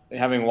without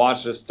having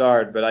watched it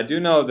start, but I do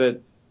know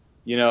that,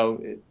 you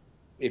know,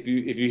 if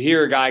you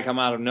hear a guy come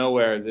out of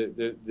nowhere,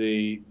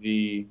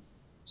 the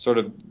sort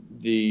of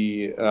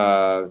the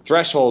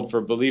threshold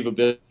for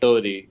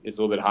believability is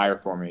a little bit higher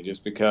for me,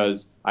 just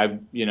because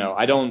I'm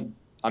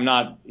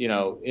not,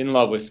 in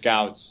love with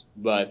scouts,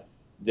 but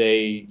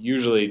they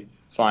usually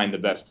find the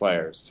best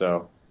players.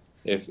 So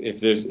If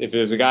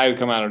there's a guy who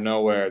come out of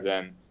nowhere,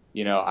 then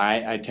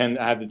I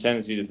have the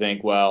tendency to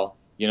think, well,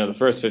 the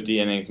first 50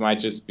 innings might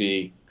just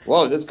be,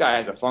 whoa, this guy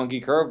has a funky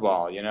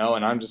curveball,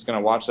 and I'm just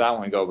gonna watch that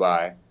one go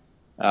by,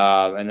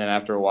 and then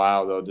after a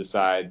while they'll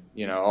decide,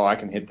 oh, I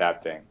can hit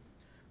that thing.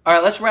 All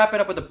right, let's wrap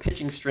it up with the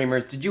pitching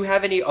streamers. Did you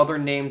have any other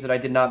names that I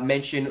did not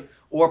mention,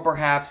 or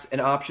perhaps an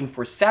option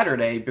for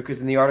Saturday?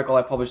 Because in the article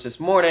I published this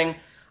morning,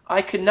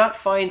 I could not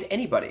find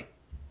anybody.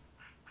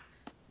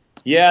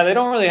 Yeah, they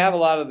don't really have a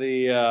lot of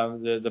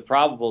the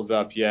probables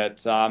up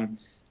yet.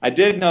 I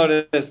did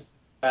notice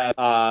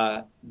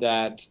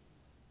that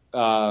with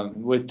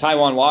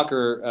Taijuan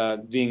Walker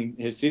being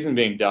his season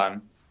being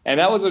done, and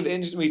that was an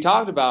interesting. We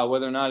talked about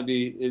whether or not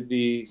it'd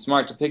be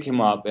smart to pick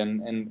him up,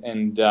 and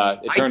it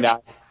I turned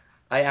out,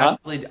 huh?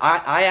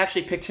 I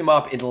actually picked him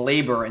up in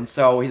labor, and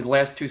so his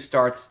last two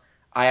starts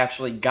I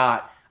actually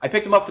got. I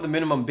picked him up for the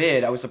minimum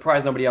bid. I was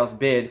surprised nobody else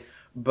bid,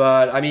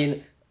 but I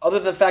mean, other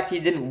than the fact he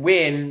didn't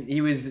win,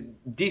 he was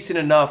decent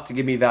enough to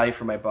give me value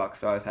for my buck,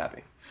 so I was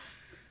happy.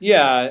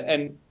 Yeah,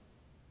 and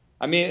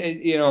I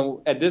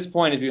mean, at this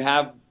point, if you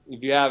have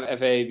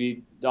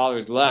FAB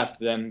dollars left,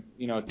 then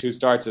two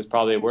starts is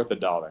probably worth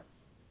 $1.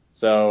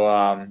 So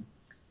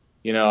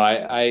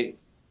I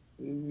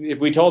if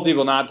we told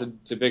people not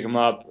to pick him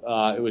up,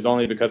 it was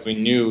only because we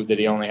knew that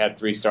he only had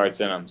 3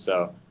 starts in him.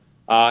 So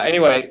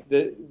anyway,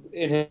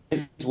 in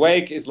his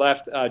wake is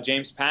left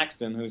James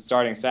Paxton, who's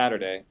starting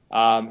Saturday,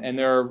 and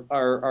there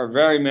are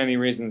very many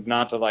reasons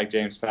not to like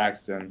James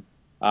Paxton.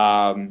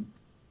 Um,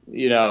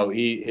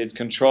 his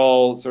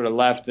control sort of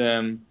left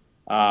him.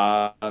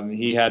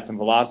 He had some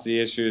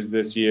velocity issues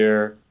this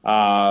year,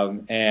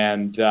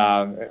 and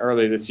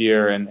early this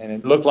year, and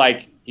it looked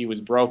like he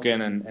was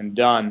broken and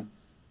done.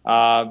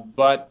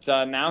 But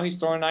now he's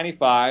throwing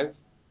 95.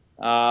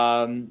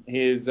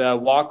 His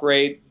walk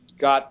rate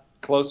got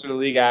closer to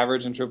league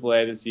average in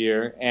AAA this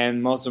year,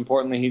 and most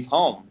importantly, he's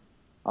home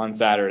on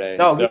Saturday.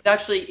 No, So, he's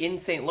actually in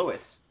St.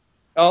 Louis.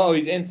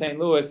 he's in St.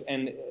 Louis,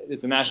 and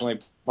it's a National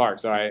League park.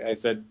 So I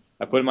said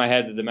I put in my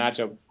head that the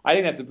matchup. I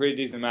think that's a pretty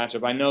decent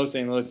matchup. I know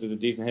St. Louis is a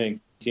decent hitting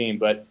team,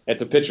 but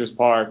it's a pitcher's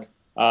park,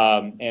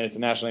 and it's a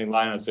National League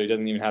lineup, so he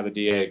doesn't even have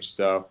the DH.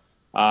 So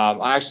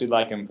I actually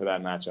like him for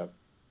that matchup.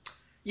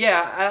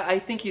 Yeah, I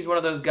think he's one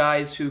of those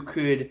guys who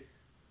could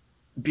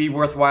be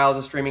worthwhile as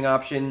a streaming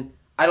option.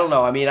 I don't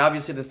know. I mean,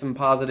 obviously there's some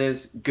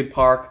positives. Good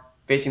park,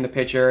 facing the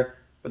pitcher,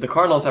 but the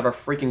Cardinals have a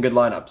freaking good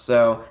lineup.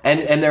 So,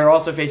 and they're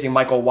also facing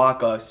Michael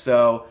Waka,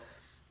 so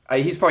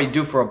he's probably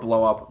due for a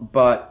blow up.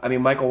 But I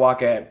mean, Michael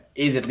Waka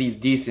is at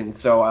least decent,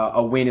 so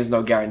a win is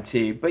no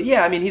guarantee. But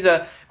yeah, I mean, he's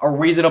a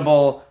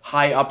reasonable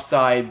high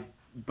upside,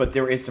 but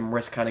there is some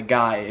risk kind of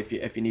guy if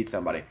you need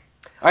somebody.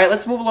 All right,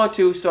 let's move along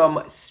to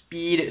some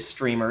speed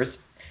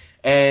streamers.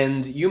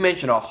 And you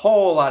mentioned a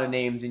whole lot of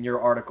names in your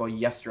article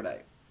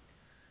yesterday.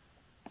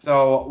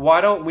 So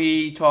why don't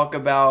we let's talk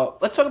about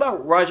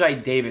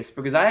Rajai Davis,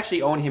 because I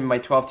actually own him in my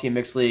 12-team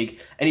mixed league,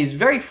 and he's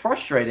very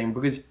frustrating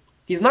because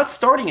he's not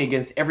starting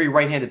against every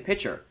right-handed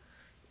pitcher.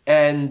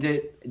 And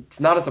it's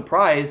not a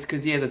surprise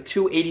because he has a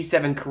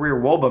 287 career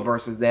WOBA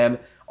versus them,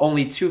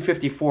 only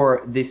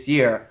 254 this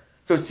year.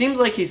 So it seems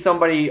like he's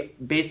somebody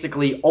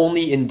basically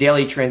only in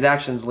daily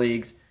transactions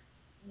leagues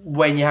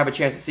when you have a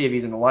chance to see if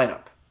he's in the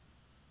lineup.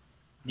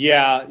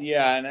 Yeah,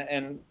 yeah,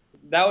 and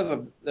that was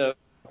the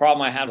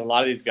problem I had with a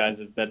lot of these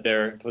guys is that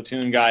they're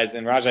platoon guys,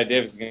 and Rajai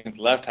Davis against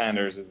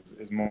left-handers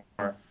is more.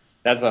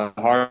 That's a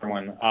hard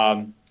one.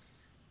 On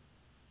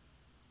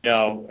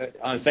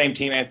the same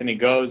team, Anthony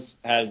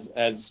Goes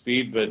has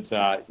speed, but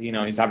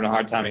he's having a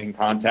hard time making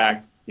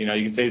contact. You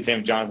can say the same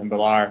of Jonathan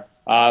Villar.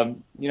 Who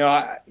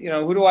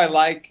do I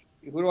like?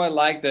 Who do I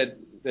like that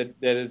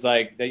is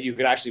like that you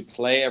could actually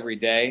play every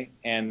day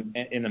and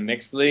in a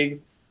mixed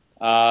league?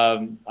 I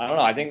don't know.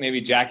 I think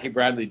maybe Jackie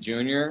Bradley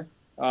Jr.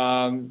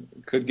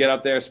 Could get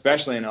up there,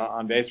 especially in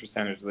on base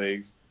percentage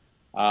leagues.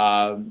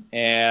 If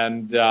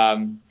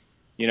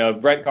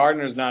Brett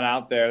Gardner's not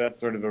out there, that's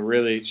sort of a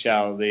really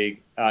shallow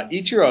league.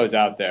 Ichiro's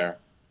out there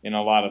in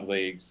a lot of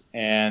leagues,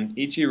 and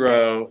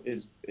Ichiro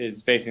is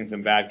facing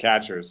some bad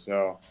catchers.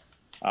 So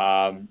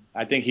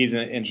I think he's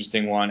an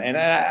interesting one. And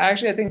I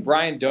think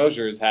Brian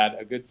Dozier's had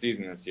a good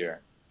season this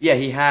year. Yeah,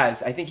 he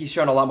has. I think he's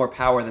shown a lot more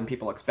power than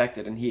people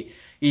expected, and he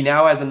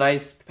now has a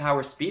nice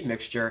power speed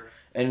mixture.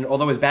 And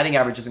although his batting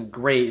average isn't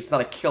great, it's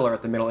not a killer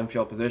at the middle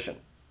infield position.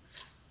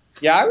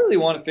 Yeah, I really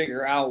want to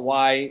figure out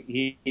why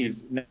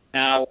he's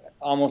now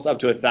almost up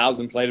to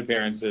 1,000 plate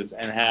appearances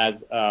and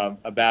has a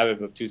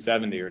BABIP of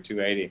 270 or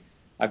 280.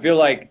 I feel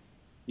like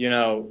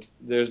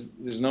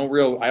there's no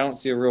real. I don't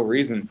see a real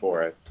reason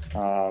for it.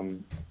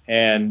 And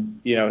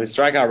his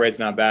strikeout rate's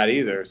not bad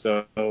either.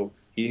 So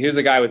here's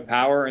a guy with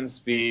power and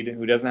speed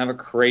who doesn't have a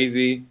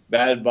crazy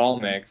batted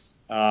ball mix,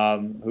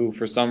 who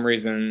for some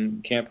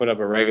reason can't put up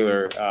a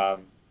regular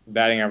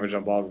batting average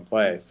on balls in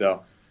play.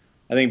 So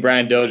I think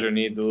Brian Dozier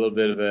needs a little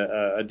bit of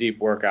a deep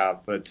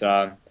workout, but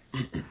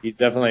he's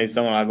definitely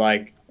someone I'd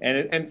like.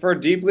 And for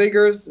deep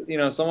leaguers,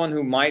 someone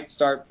who might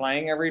start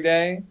playing every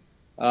day.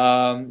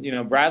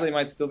 Bradley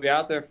might still be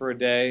out there for a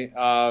day.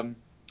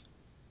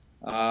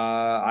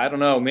 I don't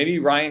know. Maybe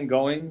Ryan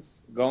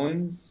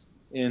Goins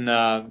in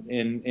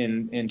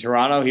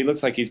Toronto. He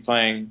looks like he's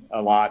playing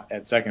a lot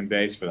at second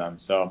base for them.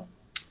 So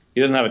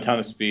he doesn't have a ton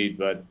of speed,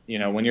 but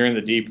when you're in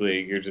the deep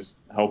league, you're just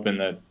hoping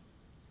that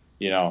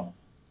you know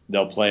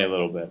they'll play a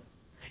little bit.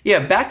 Yeah,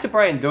 back to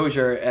Brian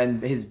Dozier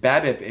and his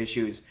BABIP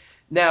issues.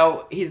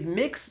 Now, his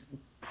mix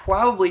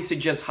probably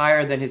suggests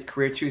higher than his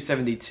career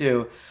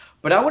 272,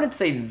 but I wouldn't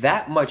say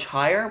that much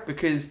higher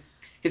because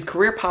his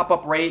career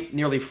pop-up rate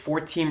nearly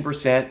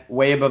 14%,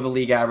 way above the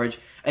league average,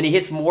 and he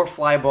hits more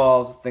fly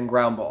balls than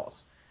ground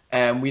balls.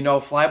 And we know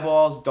fly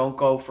balls don't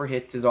go for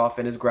hits as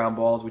often as ground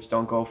balls, which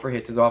don't go for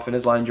hits as often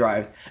as line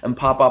drives, and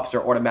pop-ups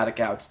are automatic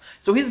outs.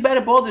 So his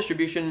batted ball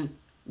distribution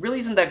really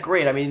isn't that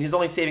great. I mean, his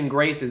only saving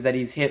grace is that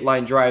he's hit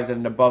line drives at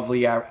an above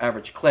league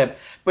average clip.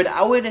 But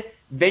I would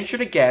venture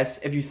to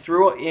guess if you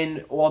threw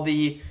in all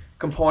the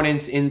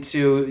components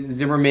into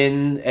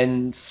Zimmerman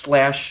and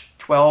slash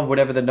 12,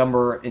 whatever the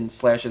number in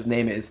slash's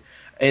name is,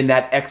 in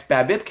that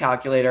XBABIP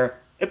calculator,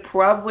 it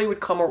probably would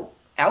come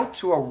out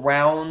to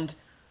around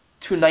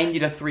 290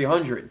 to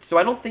 300. So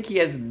I don't think he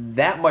has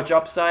that much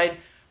upside,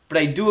 but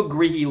I do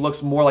agree he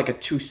looks more like a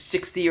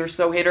 260 or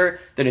so hitter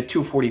than a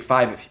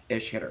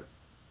 245-ish hitter.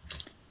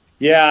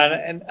 Yeah,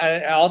 and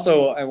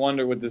I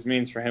wonder what this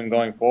means for him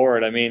going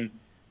forward. I mean,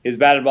 his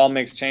batted ball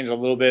mix changed a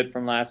little bit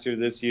from last year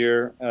to this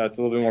year. It's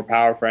a little bit more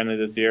power friendly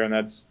this year, and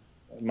that's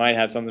might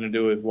have something to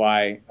do with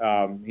why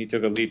he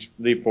took a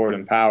leap forward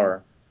in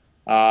power.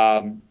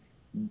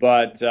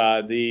 But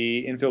the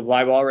infield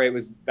fly ball rate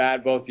was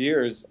bad both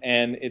years,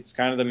 and it's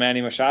kind of the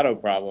Manny Machado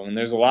problem. And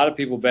there's a lot of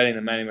people betting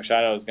that Manny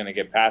Machado is going to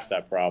get past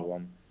that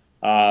problem.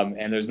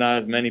 And there's not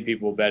as many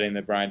people betting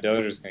that Brian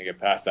Dozier is going to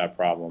get past that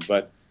problem.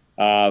 But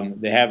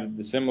they have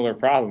the similar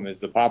problem is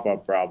the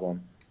pop-up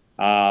problem.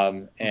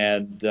 Who's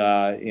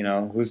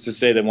to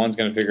say that one's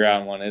going to figure out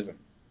and one isn't?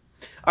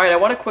 All right, I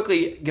want to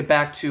quickly get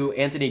back to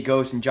Anthony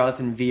Gose and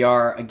Jonathan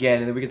VR again,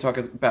 and then we can talk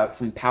about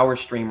some power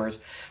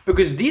streamers,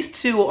 because these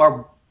two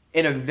are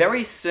in a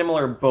very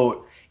similar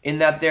boat in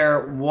that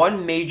they're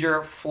one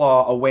major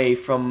flaw away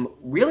from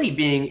really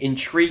being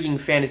intriguing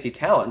fantasy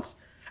talents,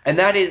 and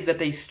that is that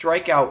they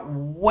strike out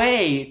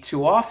way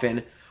too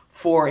often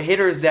for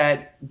hitters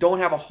that don't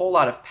have a whole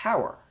lot of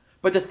power.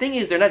 But the thing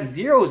is, they're not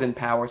zeros in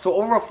power, so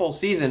over a full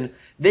season,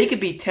 they could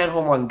be 10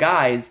 home run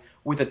guys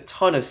with a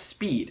ton of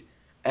speed.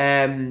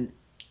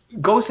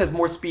 Ghost has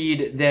more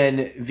speed than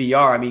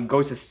VR. I mean,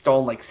 Ghost has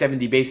stolen like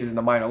 70 bases in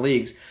the minor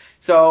leagues.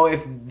 So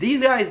if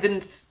these guys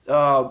didn't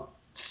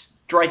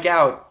strike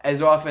out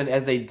as often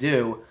as they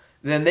do,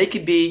 then they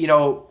could be,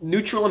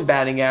 neutral in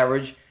batting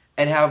average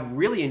and have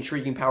really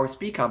intriguing power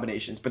speed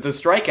combinations. But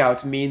those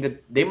strikeouts mean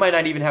that they might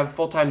not even have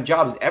full-time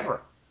jobs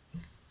ever.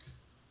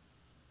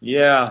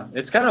 Yeah,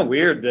 it's kind of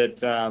weird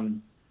that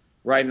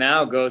right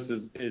now Ghost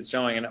is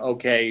showing an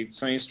okay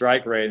swing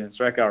strike rate and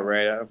strikeout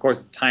rate. Of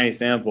course, it's a tiny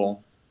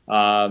sample.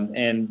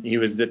 And he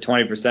was at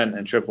 20%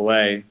 in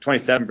AAA,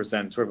 27%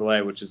 in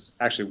AAA, which is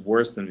actually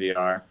worse than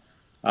VR.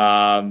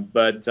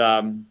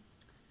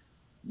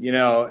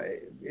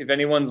 If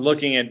anyone's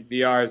looking at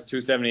VR's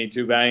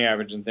 272 batting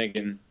average and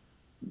thinking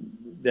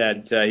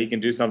that he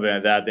can do something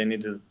like that, they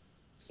need to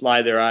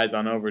slide their eyes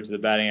on over to the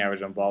batting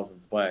average on balls in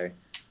play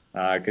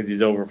because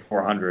he's over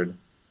 400.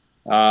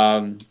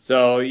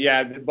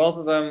 Both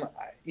of them,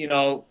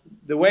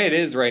 the way it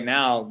is right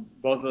now,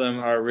 both of them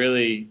are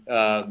really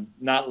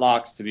not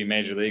locks to be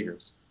major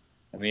leaguers.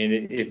 I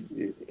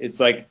mean, it's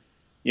like,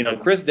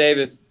 Chris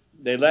Davis,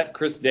 they let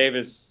Chris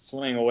Davis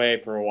swing away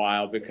for a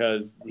while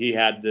because he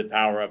had the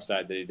power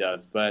upside that he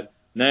does. But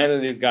none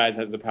of these guys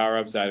has the power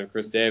upside of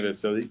Chris Davis,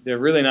 so they're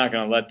really not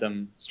going to let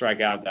them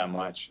strike out that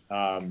much.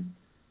 And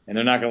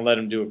they're not going to let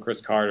him do a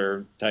Chris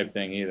Carter type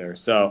thing either.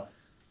 So,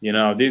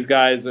 these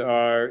guys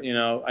are,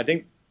 I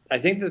think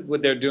that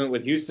what they're doing,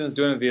 what Houston's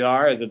doing with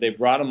VR, is that they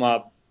brought him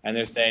up and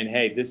they're saying,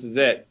 hey, this is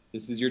it.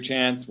 This is your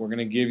chance. We're going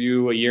to give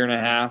you a year and a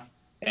half.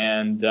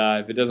 And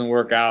if it doesn't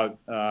work out,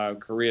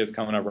 Korea's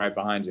coming up right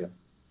behind you.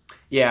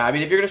 Yeah, I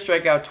mean, if you're going to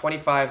strike out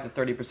 25 to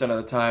 30% of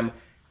the time,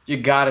 you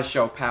got to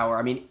show power.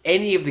 I mean,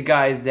 any of the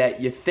guys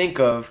that you think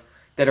of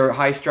that are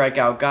high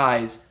strikeout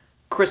guys,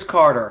 Chris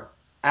Carter,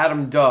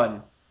 Adam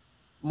Dunn,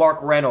 Mark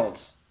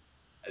Reynolds,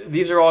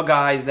 these are all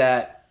guys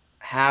that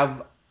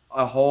have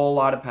a whole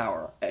lot of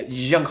power.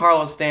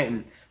 Giancarlo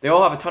Stanton, they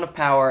all have a ton of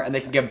power and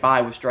they can get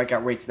by with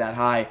strikeout rates that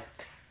high.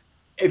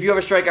 If you have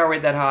a strikeout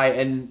rate that high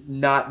and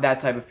not that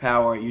type of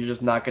power, you're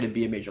just not going to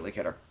be a major league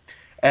hitter.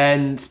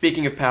 And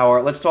speaking of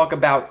power, let's talk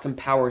about some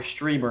power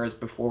streamers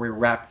before we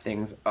wrap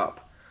things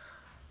up.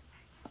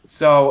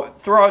 So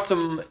throw out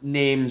some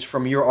names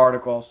from your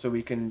article so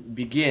we can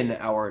begin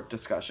our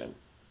discussion.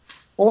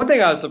 Well, one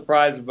thing I was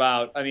surprised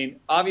about, I mean,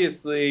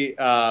 obviously,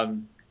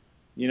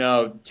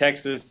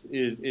 Texas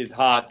is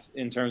hot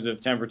in terms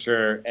of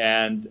temperature,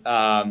 but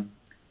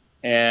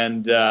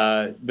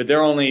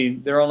they're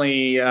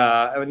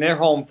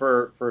home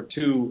for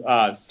two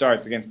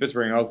starts against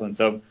Pittsburgh and Oakland.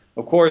 So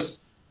of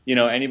course,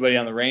 anybody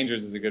on the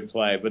Rangers is a good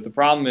play. But the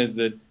problem is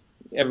that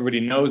everybody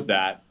knows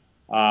that,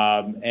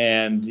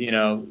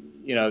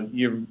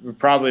 you're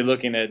probably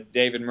looking at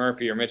David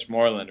Murphy or Mitch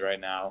Moreland right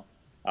now,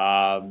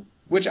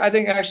 which I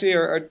think actually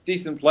are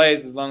decent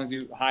plays as long as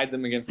you hide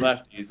them against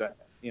lefties.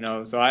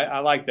 So I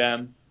like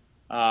them.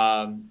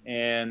 The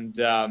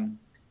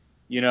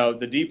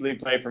deep league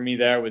play for me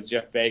there was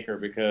Jeff Baker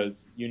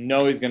because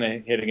he's going to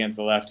hit against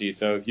a lefty.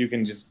 So if you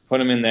can just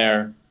put him in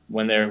there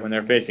when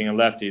they're facing a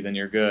lefty, then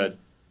you're good.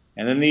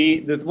 And then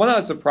the one that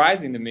was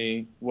surprising to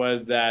me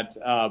was that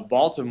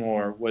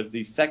Baltimore was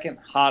the second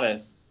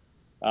hottest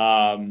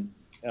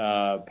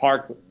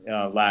park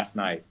last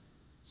night.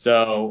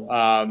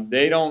 So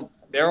they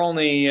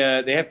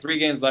have 3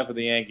 games left with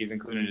the Yankees,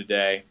 including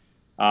today.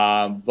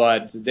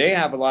 But they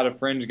have a lot of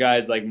fringe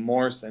guys like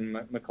Morse and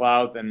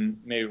McLeod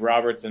and maybe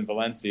Roberts and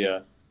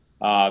Valencia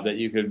that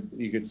you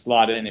could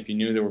slot in if you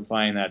knew they were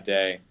playing that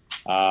day.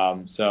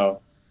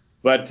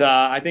 But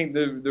I think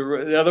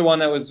the other one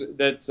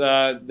that's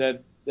going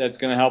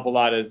to help a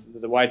lot is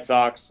the White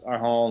Sox are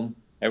home.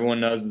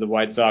 Everyone knows the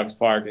White Sox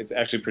park. It's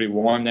actually pretty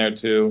warm there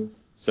too.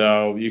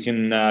 So you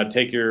can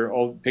pick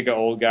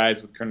old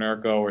guys with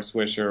Konerko or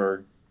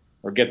Swisher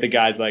or get the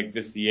guys like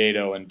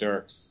Viciedo and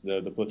Dirks,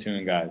 the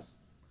platoon guys.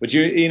 But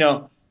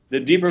the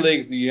deeper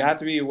leagues, you have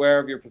to be aware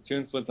of your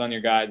platoon splits on your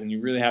guys, and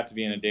you really have to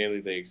be in a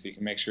daily league so you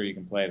can make sure you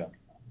can play them.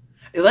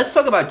 Let's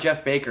talk about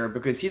Jeff Baker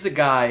because he's a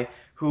guy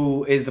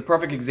who is the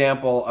perfect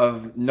example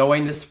of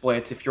knowing the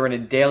splits. If you're in a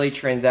daily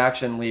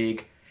transaction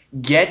league,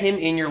 get him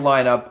in your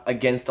lineup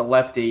against a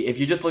lefty. If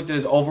you just looked at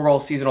his overall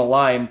seasonal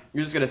line,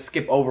 you're just going to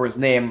skip over his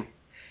name.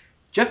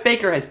 Jeff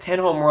Baker has 10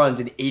 home runs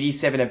and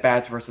 87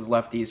 at-bats versus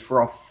lefties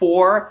for a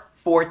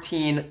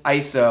 4.14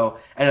 ISO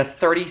and a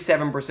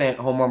 37%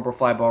 home run per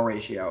fly ball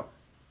ratio.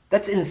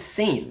 That's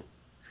insane.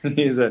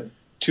 He's a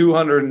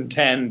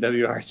 210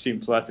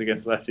 WRC plus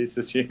against lefties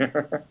this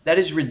year. That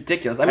is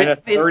ridiculous. And a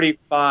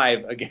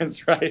 35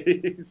 against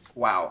righties.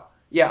 Wow.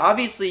 Yeah,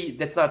 obviously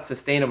that's not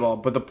sustainable,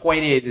 but the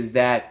point is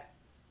that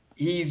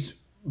he's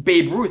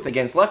Babe Ruth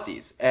against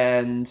lefties,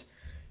 and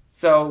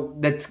so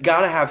that's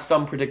got to have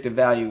some predictive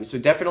value. So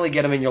definitely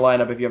get him in your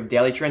lineup if you have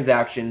daily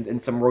transactions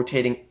and some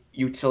rotating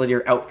utility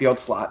or outfield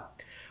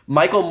slot.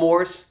 Michael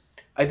Morse,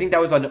 I think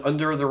that was an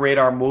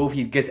under-the-radar move.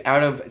 He gets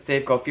out of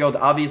Safeco Field.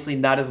 Obviously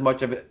not as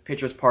much of a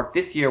pitcher's park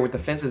this year with the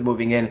fences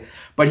moving in,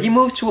 but he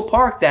moves to a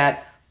park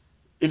that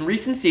in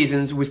recent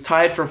seasons was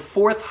tied for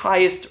 4th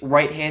highest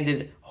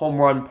right-handed home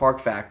run park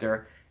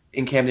factor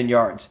in Camden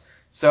Yards.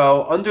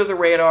 So under the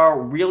radar,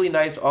 really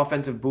nice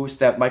offensive boost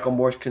that Michael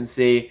Morse can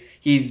see.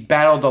 He's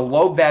battled a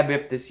low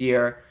BABIP this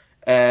year,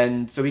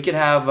 and so he could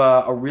have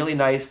a really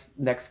nice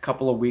next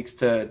couple of weeks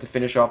to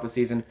finish off the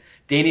season.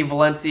 Danny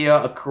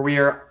Valencia, a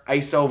career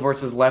ISO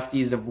versus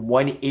lefties of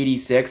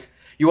 186.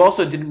 You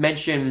also didn't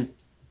mention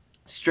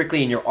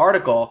strictly in your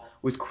article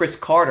was Chris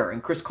Carter.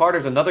 And Chris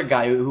Carter's another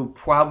guy who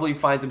probably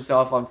finds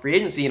himself on free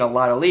agency in a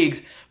lot of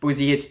leagues because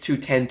he hits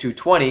 210,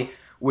 220,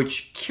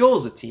 which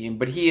kills a team.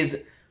 But he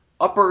is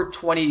upper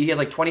 20. He has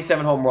like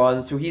 27 home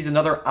runs, so he's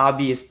another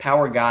obvious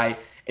power guy.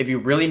 If you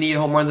really need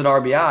home runs and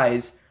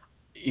RBIs,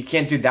 you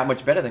can't do that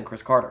much better than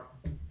Chris Carter.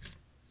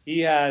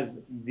 He has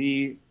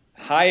the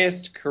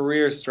highest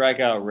career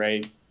strikeout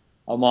rate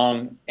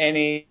among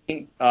any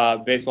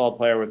baseball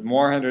player with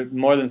more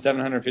than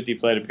 750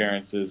 plate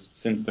appearances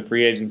since the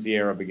free agency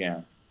era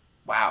began.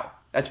 Wow,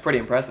 that's pretty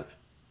impressive.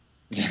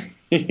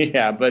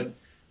 Yeah, but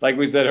like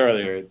we said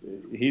earlier,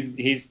 he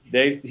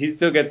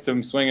still gets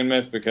some swing and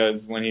miss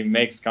because when he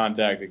makes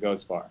contact, it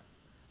goes far.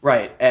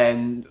 Right,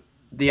 and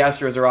the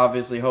Astros are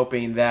obviously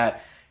hoping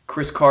that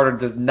Chris Carter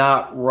does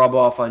not rub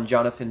off on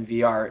Jonathan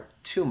Villar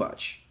too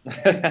much.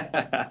 It's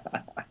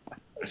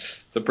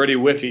a pretty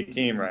whiffy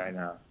team right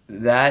now.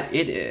 That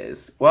it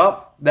is.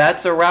 Well,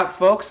 that's a wrap,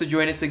 folks. So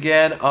join us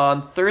again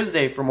on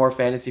Thursday for more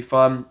fantasy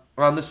fun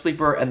on the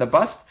Sleeper and the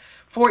Bust.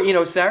 For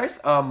Eno Saris,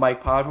 I'm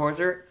Mike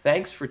Podhorzer.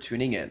 Thanks for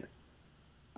tuning in.